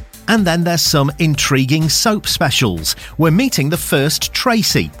Kerrigan. And then there's some intriguing soap specials. We're meeting the first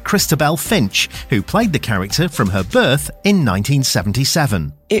Tracy, Christabel Finch, who played the character from her birth in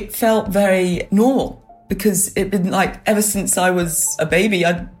 1977. It felt very normal because it'd been ever since I was a baby,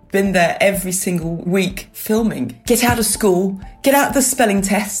 I'd been there every single week filming. Get out of school, get out the spelling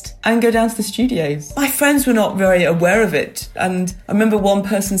test and go down to the studios. My friends were not very aware of it. And I remember one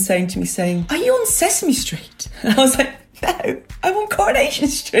person saying to me, are you on Sesame Street? And I was like, no, I'm on Coronation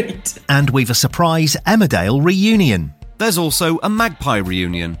Street. And we've a surprise Emmerdale reunion. There's also a Magpie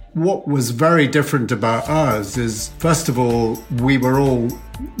reunion. What was very different about ours is, first of all, we were all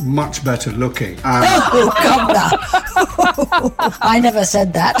much better looking. Oh, God, I never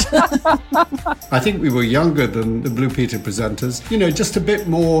said that. I think we were younger than the Blue Peter presenters. Just a bit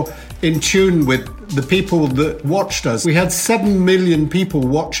more in tune with the people that watched us. We had 7 million people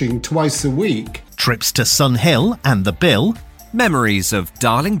watching twice a week. Trips to Sun Hill and the Bill. Memories of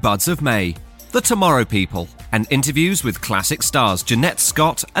Darling Buds of May. The Tomorrow People, and interviews with classic stars Jeanette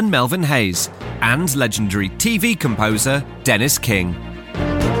Scott and Melvin Hayes, and legendary TV composer Dennis King.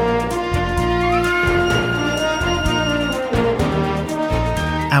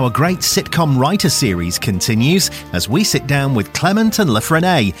 Our great sitcom writer series continues as we sit down with Clement and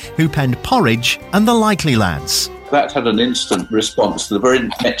Lafrene, who penned Porridge and The Likely Lads. That had an instant response. The very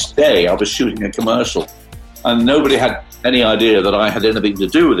next day I was shooting a commercial and nobody had any idea that I had anything to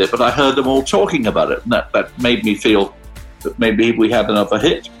do with it, but I heard them all talking about it, and that made me feel that maybe we had another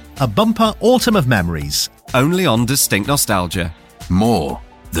hit. A bumper autumn of memories only on Distinct Nostalgia. More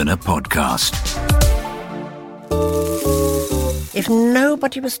than a podcast. If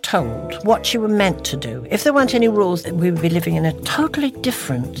nobody was told what you were meant to do, if there weren't any rules, we would be living in a totally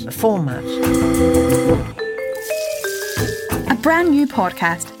different format. A brand new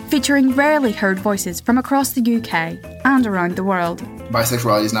podcast featuring rarely heard voices from across the UK and around the world.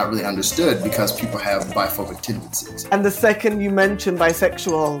 Bisexuality is not really understood because people have biphobic tendencies. And the second you mention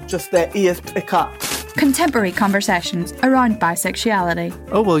bisexual, just their ears pick up. Contemporary conversations around bisexuality.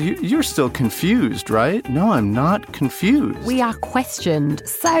 Oh, well, you're still confused, right? No, I'm not confused. We are questioned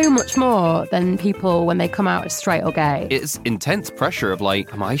so much more than people when they come out as straight or gay. It's intense pressure of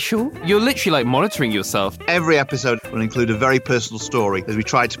like, am I sure? You're literally like monitoring yourself. Every episode will include a very personal story as we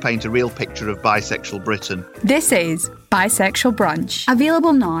try to paint a real picture of bisexual Britain. This is Bisexual Brunch.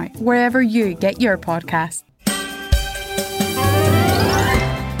 Available now wherever you get your podcasts.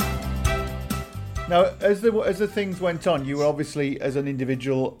 Now, as the things went on, you were obviously, as an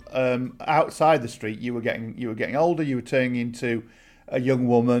individual outside the street, you were getting older. You were turning into a young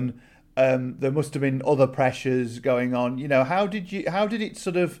woman. There must have been other pressures going on. You know, how did it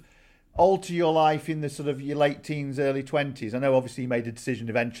sort of alter your life in the sort of your late teens, early 20s? I know, obviously, you made a decision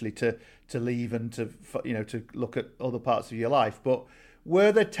eventually to leave and to look at other parts of your life. But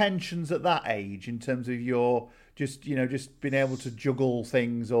were there tensions at that age in terms of your just being able to juggle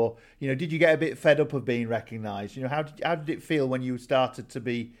things, or did you get a bit fed up of being recognised? How did it feel when you started to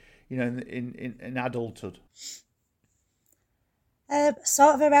be in adulthood?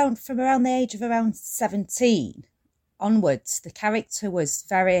 Sort of from around the age of around 17 onwards, the character was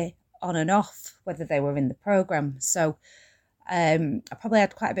very on and off whether they were in the programme. So I probably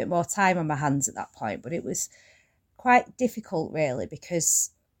had quite a bit more time on my hands at that point, but it was quite difficult really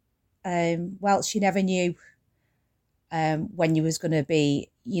because she never knew when you was going to be,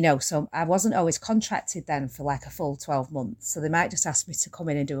 so I wasn't always contracted then for like a full 12 months. So they might just ask me to come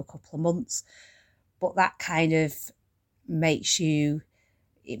in and do a couple of months. But that kind of makes it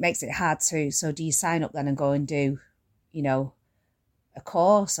hard to, so do you sign up then and go and do, a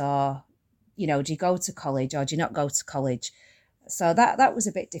course, or, do you go to college or do you not go to college? So that was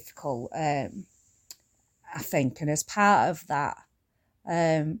a bit difficult, I think. And as part of that,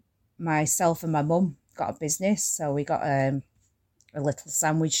 myself and my mum got a business, so we got a little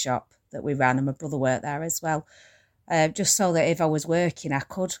sandwich shop that we ran, and my brother worked there as well, just so that if I was working I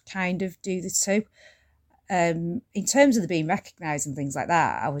could kind of do the two. In terms of the being recognised and things like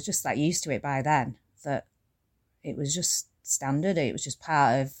that, I was just that used to it by then that it was just standard, it was just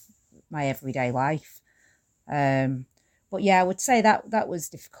part of my everyday life. But yeah, I would say that was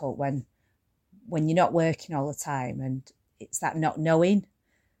difficult when you're not working all the time and it's that not knowing.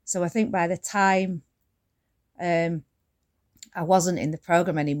 So I think by the time I wasn't in the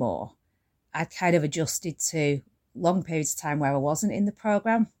programme anymore, I kind of adjusted to long periods of time where I wasn't in the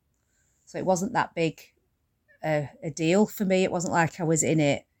programme. So it wasn't that big a deal for me. It wasn't like I was in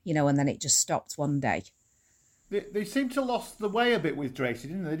it, and then it just stopped one day. They seemed to lost the way a bit with Tracy,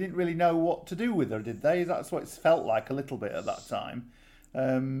 didn't they? They didn't really know what to do with her, did they? That's what it felt like a little bit at that time.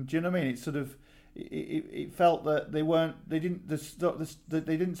 Do you know what I mean? It sort of... It felt that they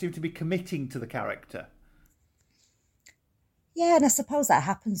didn't seem to be committing to the character. Yeah, and I suppose that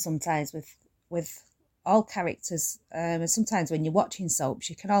happens sometimes with all characters. And sometimes when you're watching soaps,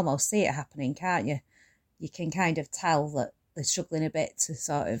 you can almost see it happening, can't you? You can kind of tell that they're struggling a bit to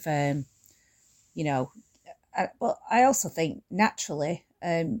sort of, but I also think naturally,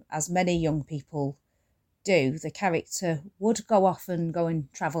 as many young people do, the character would go off and go and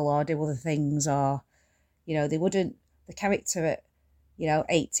travel or do other things, or they wouldn't, the character at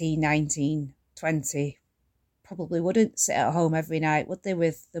 18, 19, 20 probably wouldn't sit at home every night, would they,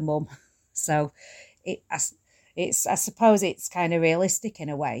 with the mum? So I suppose it's kind of realistic in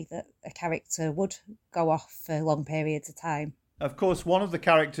a way that a character would go off for long periods of time. Of course, one of the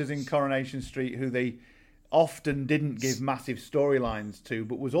characters in Coronation Street who they often didn't give massive storylines to,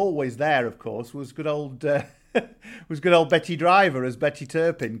 but was always there, of course, was good old Betty Driver as Betty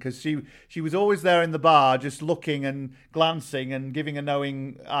Turpin, because she was always there in the bar, just looking and glancing and giving a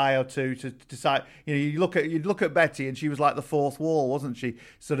knowing eye or two to decide. You'd look at Betty, and she was like the fourth wall, wasn't she?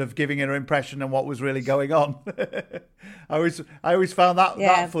 Sort of giving her impression on what was really going on. I always found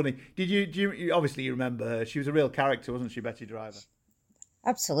that funny. Do you obviously you remember her? She was a real character, wasn't she, Betty Driver?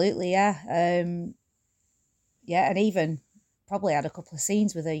 Absolutely, yeah. Yeah, and even probably had a couple of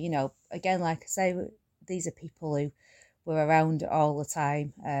scenes with her, again, like I say, these are people who were around all the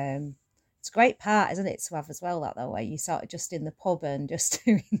time. It's a great part, isn't it, to have as well, that way you sort of just in the pub and just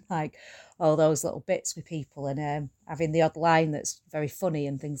doing like all those little bits with people and having the odd line that's very funny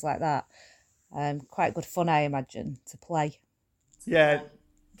and things like that. Quite good fun, I imagine, to play. Yeah,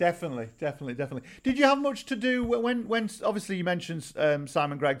 definitely. Did you have much to do when obviously you mentioned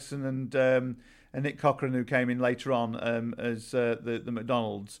Simon Gregson and Nick Cochran, who came in later on as the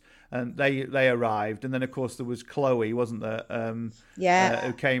McDonalds, and they arrived, and then of course there was Chloe, wasn't there?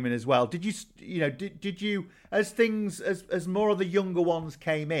 Who came in as well. Did you as more of the younger ones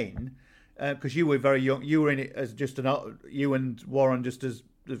came in, because you were very young, you were in it as just you and Warren just as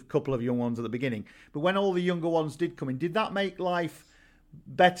a couple of young ones at the beginning, but when all the younger ones did come in, did that make life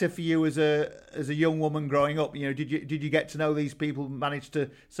better for you as a young woman growing up? You know, did you get to know these people, manage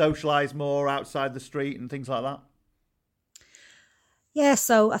to socialise more outside the street and things like that? Yeah,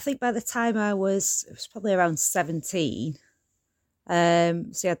 so I think by the time it was probably around 17. So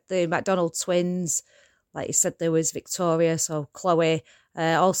you had the McDonald twins, like you said, there was Victoria, so Chloe.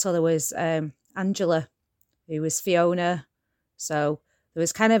 Also there was Angela, who was Fiona. So there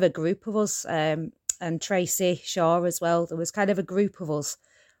was kind of a group of us, and Tracy Shaw as well. There was kind of a group of us,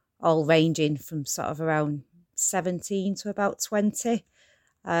 all ranging from sort of around 17 to about 20.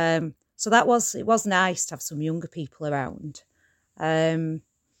 So it was nice to have some younger people around. Again,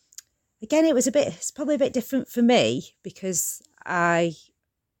 it's probably a bit different for me because I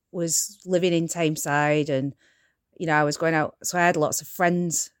was living in Tameside and, you know, I was going out. So I had lots of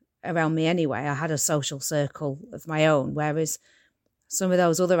friends around me anyway. I had a social circle of my own, whereas some of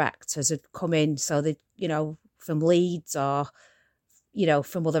those other actors had come in, so they, you know, from Leeds or, you know,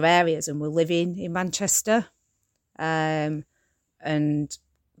 from other areas, and were living in Manchester, and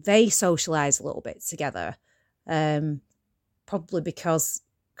they socialised a little bit together, probably because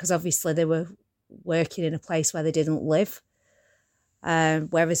obviously they were working in a place where they didn't live,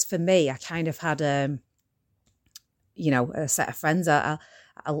 whereas for me, I kind of had a set of friends. I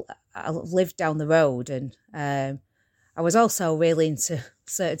lived down the road, and I was also really into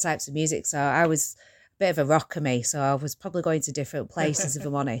certain types of music, so I was a bit of a rocker me, so I was probably going to different places, if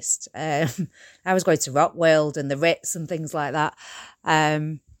I'm honest. I was going to Rock World and the Ritz and things like that.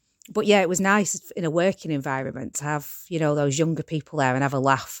 But yeah, it was nice in a working environment to have, you know, those younger people there and have a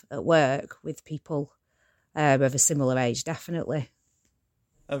laugh at work with people of a similar age, definitely.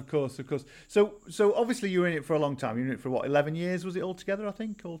 Of course. So obviously you were in it for a long time. You were in it for what, 11 years was it altogether, I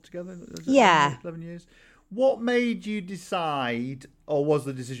think? Yeah. 11 years. What made you decide, or was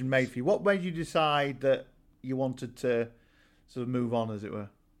the decision made for you? What made you decide that you wanted to sort of move on, as it were?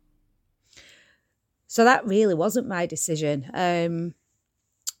 So that really wasn't my decision.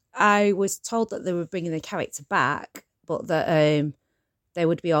 I was told that they were bringing the character back, but that they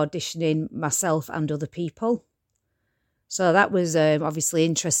would be auditioning myself and other people. So that was obviously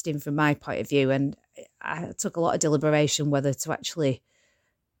interesting from my point of view, and I took a lot of deliberation whether to actually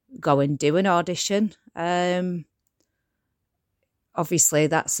go and do an audition. Obviously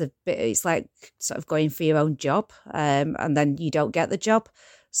that's a bit, it's like sort of going for your own job, and then you don't get the job.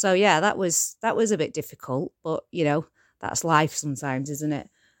 So yeah, that was a bit difficult, but you know, that's life sometimes, isn't it?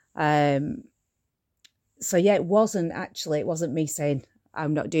 So yeah, it wasn't me saying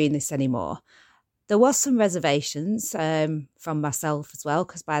I'm not doing this anymore. There was some reservations from myself as well,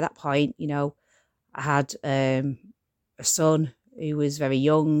 because by that point, you know, I had a son who was very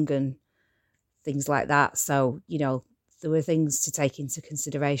young and things like that. So, you know, there were things to take into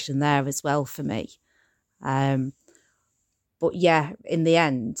consideration there as well for me. But yeah, in the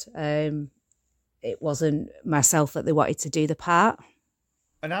end, it wasn't myself that they wanted to do the part.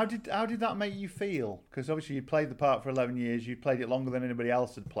 And how did that make you feel? Because obviously you played the part for 11 years. You played it longer than anybody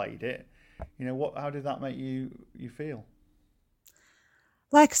else had played it. You know, how did that make you feel?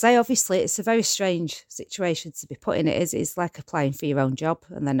 Like I say, obviously it's a very strange situation to be put in. It's like applying for your own job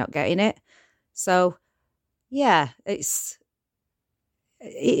and then not getting it. So yeah, it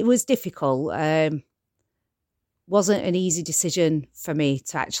was difficult. Wasn't an easy decision for me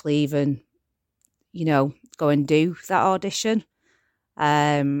to actually even, you know, go and do that audition.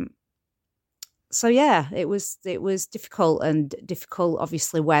 So yeah, it was difficult, and difficult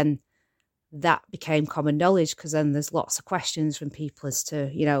obviously when that became common knowledge, because then there's lots of questions from people as to,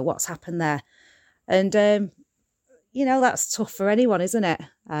 you know, what's happened there. And, you know, that's tough for anyone, isn't it?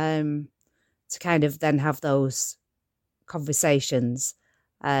 To kind of then have those conversations.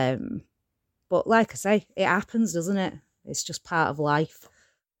 But like I say, it happens, doesn't it? It's just part of life.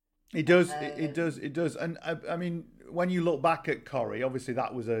 It does. It does. And I mean, when you look back at Corrie, obviously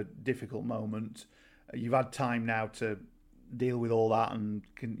that was a difficult moment. You've had time now to deal with all that and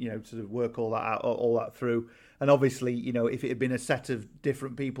can, you know, sort of work all that out, all that through. And obviously, you know, if it had been a set of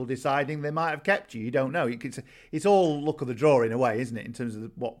different people deciding, they might have kept you. You don't know. It's all luck of the draw in a way, isn't it? In terms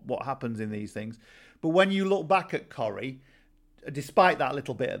of what happens in these things. But when you look back at Corrie, despite that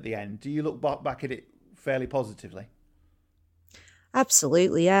little bit at the end, do you look back at it fairly positively?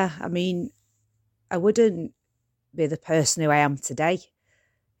 Absolutely, yeah. I mean, I wouldn't be the person who I am today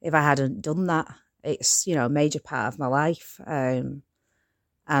if I hadn't done that. It's, a major part of my life. And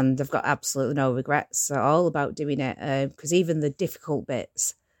I've got absolutely no regrets at all about doing it. Because even the difficult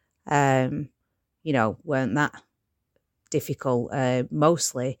bits, weren't that difficult.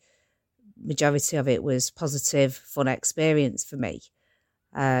 Mostly, majority of it was positive, fun experience for me.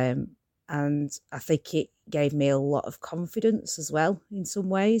 And I think it gave me a lot of confidence as well in some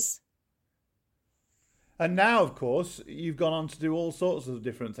ways. And now, of course, you've gone on to do all sorts of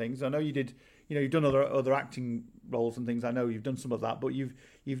different things. I know you did, you've done other acting roles and things. I know you've done some of that, but you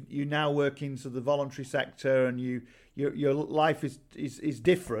now work in sort of the voluntary sector, and your life is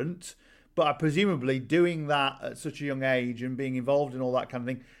different. But presumably doing that at such a young age and being involved in all that kind of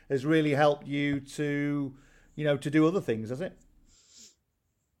thing has really helped you to do other things, has it?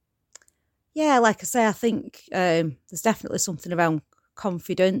 Yeah, like I say, I think there's definitely something around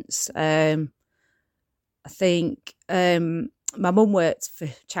confidence. I think my mum worked for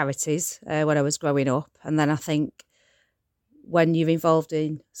charities when I was growing up, and then I think when you're involved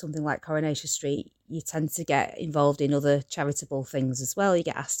in something like Coronation Street, you tend to get involved in other charitable things as well. You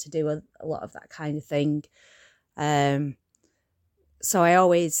get asked to do a lot of that kind of thing. So I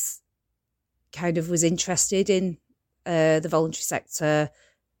always kind of was interested in the voluntary sector,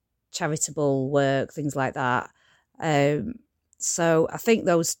 charitable work, things like that. So I think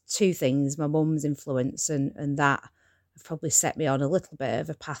those two things, my mum's influence and that, have probably set me on a little bit of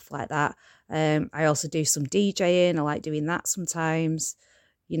a path like that. I also do some DJing. I like doing that sometimes,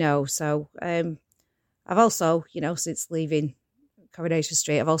 so I've also, since leaving Coronation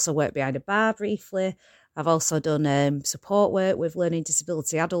Street, I've also worked behind a bar briefly. I've also done support work with learning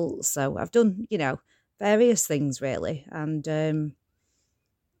disability adults. So I've done, various things really. And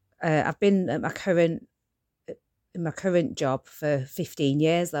I've been at in my current job for 15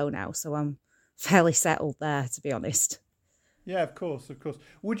 years though now, so I'm fairly settled there, to be honest. Yeah, of course.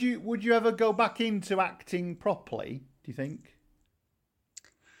 Would you ever go back into acting properly, do you think?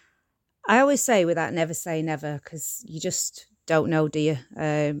 I always say with that, never say never, because you just don't know, do you?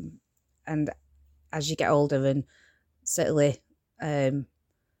 And as you get older, and certainly, my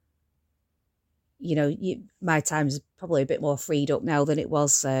time's probably a bit more freed up now than it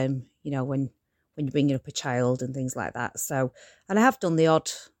was, when you're bringing up a child and things like that. So, and I have done the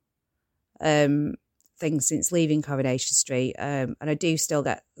odd thing since leaving Coronation Street, and I do still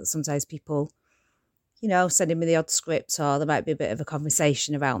get sometimes people, sending me the odd script, or there might be a bit of a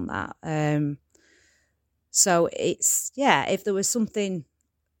conversation around that. So it's, if there was something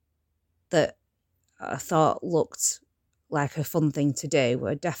that I thought looked like a fun thing to do,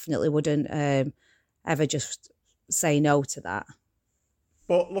 I definitely wouldn't ever just say no to that.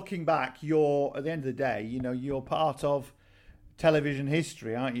 But looking back, at the end of the day, you're part of television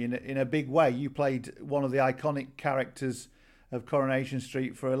history, aren't you? In a big way, you played one of the iconic characters of Coronation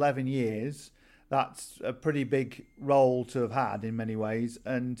Street for 11 years. That's a pretty big role to have had in many ways.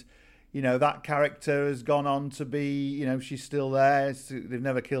 And, that character has gone on to be, she's still there. They've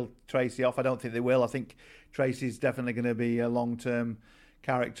never killed Tracy off. I don't think they will. I think Tracy's definitely going to be a long-term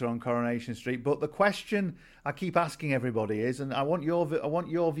character on Coronation Street. But the question I keep asking everybody is, and I want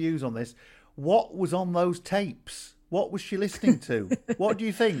your views on this, what was on those tapes? What was she listening to? What do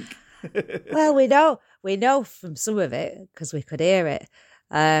you think? Well, we know from some of it, because we could hear it.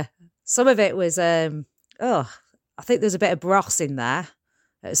 Some of it was, I think there's a bit of Bros in there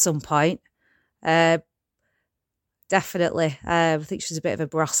at some point. Definitely. I think she's a bit of a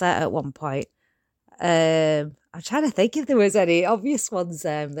Brossette at one point. I'm trying to think if there was any obvious ones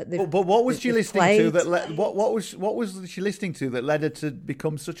that they. But what was she listening to that? What was she listening to that led her to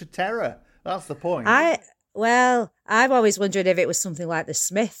become such a terror? That's the point. I'm always wondering if it was something like the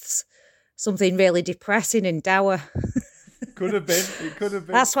Smiths, something really depressing and dour. Could have been. It could have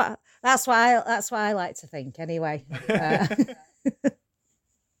been. That's what I like to think. Anyway.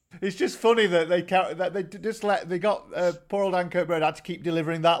 It's just funny that they got poor old Anne Kirkbride had to keep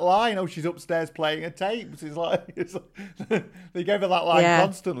delivering that line. Oh, she's upstairs playing a tape. It's like they gave her that line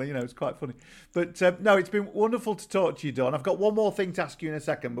constantly. It's quite funny. But no, it's been wonderful to talk to you, Dawn. I've got one more thing to ask you in a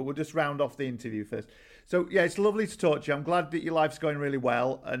second, but we'll just round off the interview first. So yeah, it's lovely to talk to you. I'm glad that your life's going really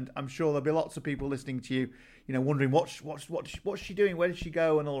well, and I'm sure there'll be lots of people listening to you, wondering what's she doing, where did she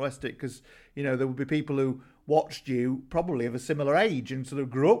go, and all the rest of it. Because there will be people who watched you probably of a similar age and sort of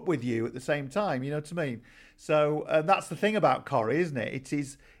grew up with you at the same time. You know what I mean? So that's the thing about Corrie, isn't it?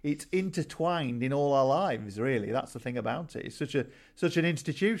 It's intertwined in all our lives. Really, that's the thing about it. It's such an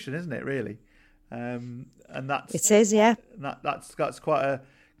institution, isn't it? Really. and that's it is, yeah. That's quite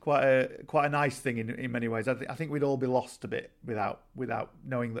a nice thing in many ways. I think we'd all be lost a bit without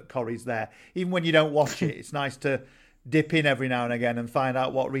knowing that Corrie's there. Even when you don't watch it, it's nice to dip in every now and again and find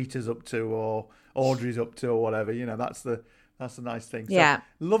out what Rita's up to or Audrey's up to or whatever. That's the nice thing. So, yeah.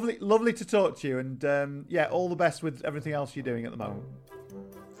 Lovely to talk to you, and all the best with everything else you're doing at the moment.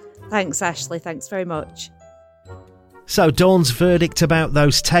 Thanks, Ashley. Thanks very much. So Dawn's verdict about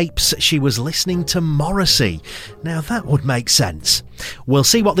those tapes, she was listening to Morrissey. Now that would make sense. We'll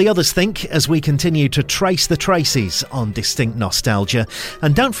see what the others think as we continue to trace the Tracys on Distinct Nostalgia.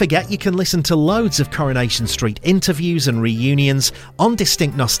 And don't forget you can listen to loads of Coronation Street interviews and reunions on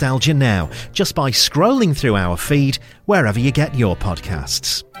Distinct Nostalgia now, just by scrolling through our feed wherever you get your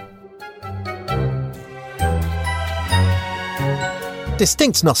podcasts.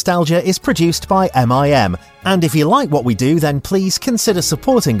 Distinct Nostalgia is produced by MIM, and if you like what we do, then please consider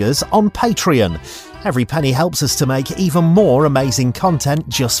supporting us on Patreon. Every penny helps us to make even more amazing content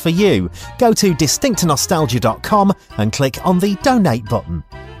just for you. Go to distinctnostalgia.com and click on the donate button.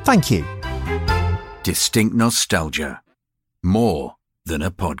 Thank you. Distinct Nostalgia. More than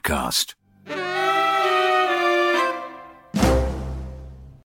a podcast.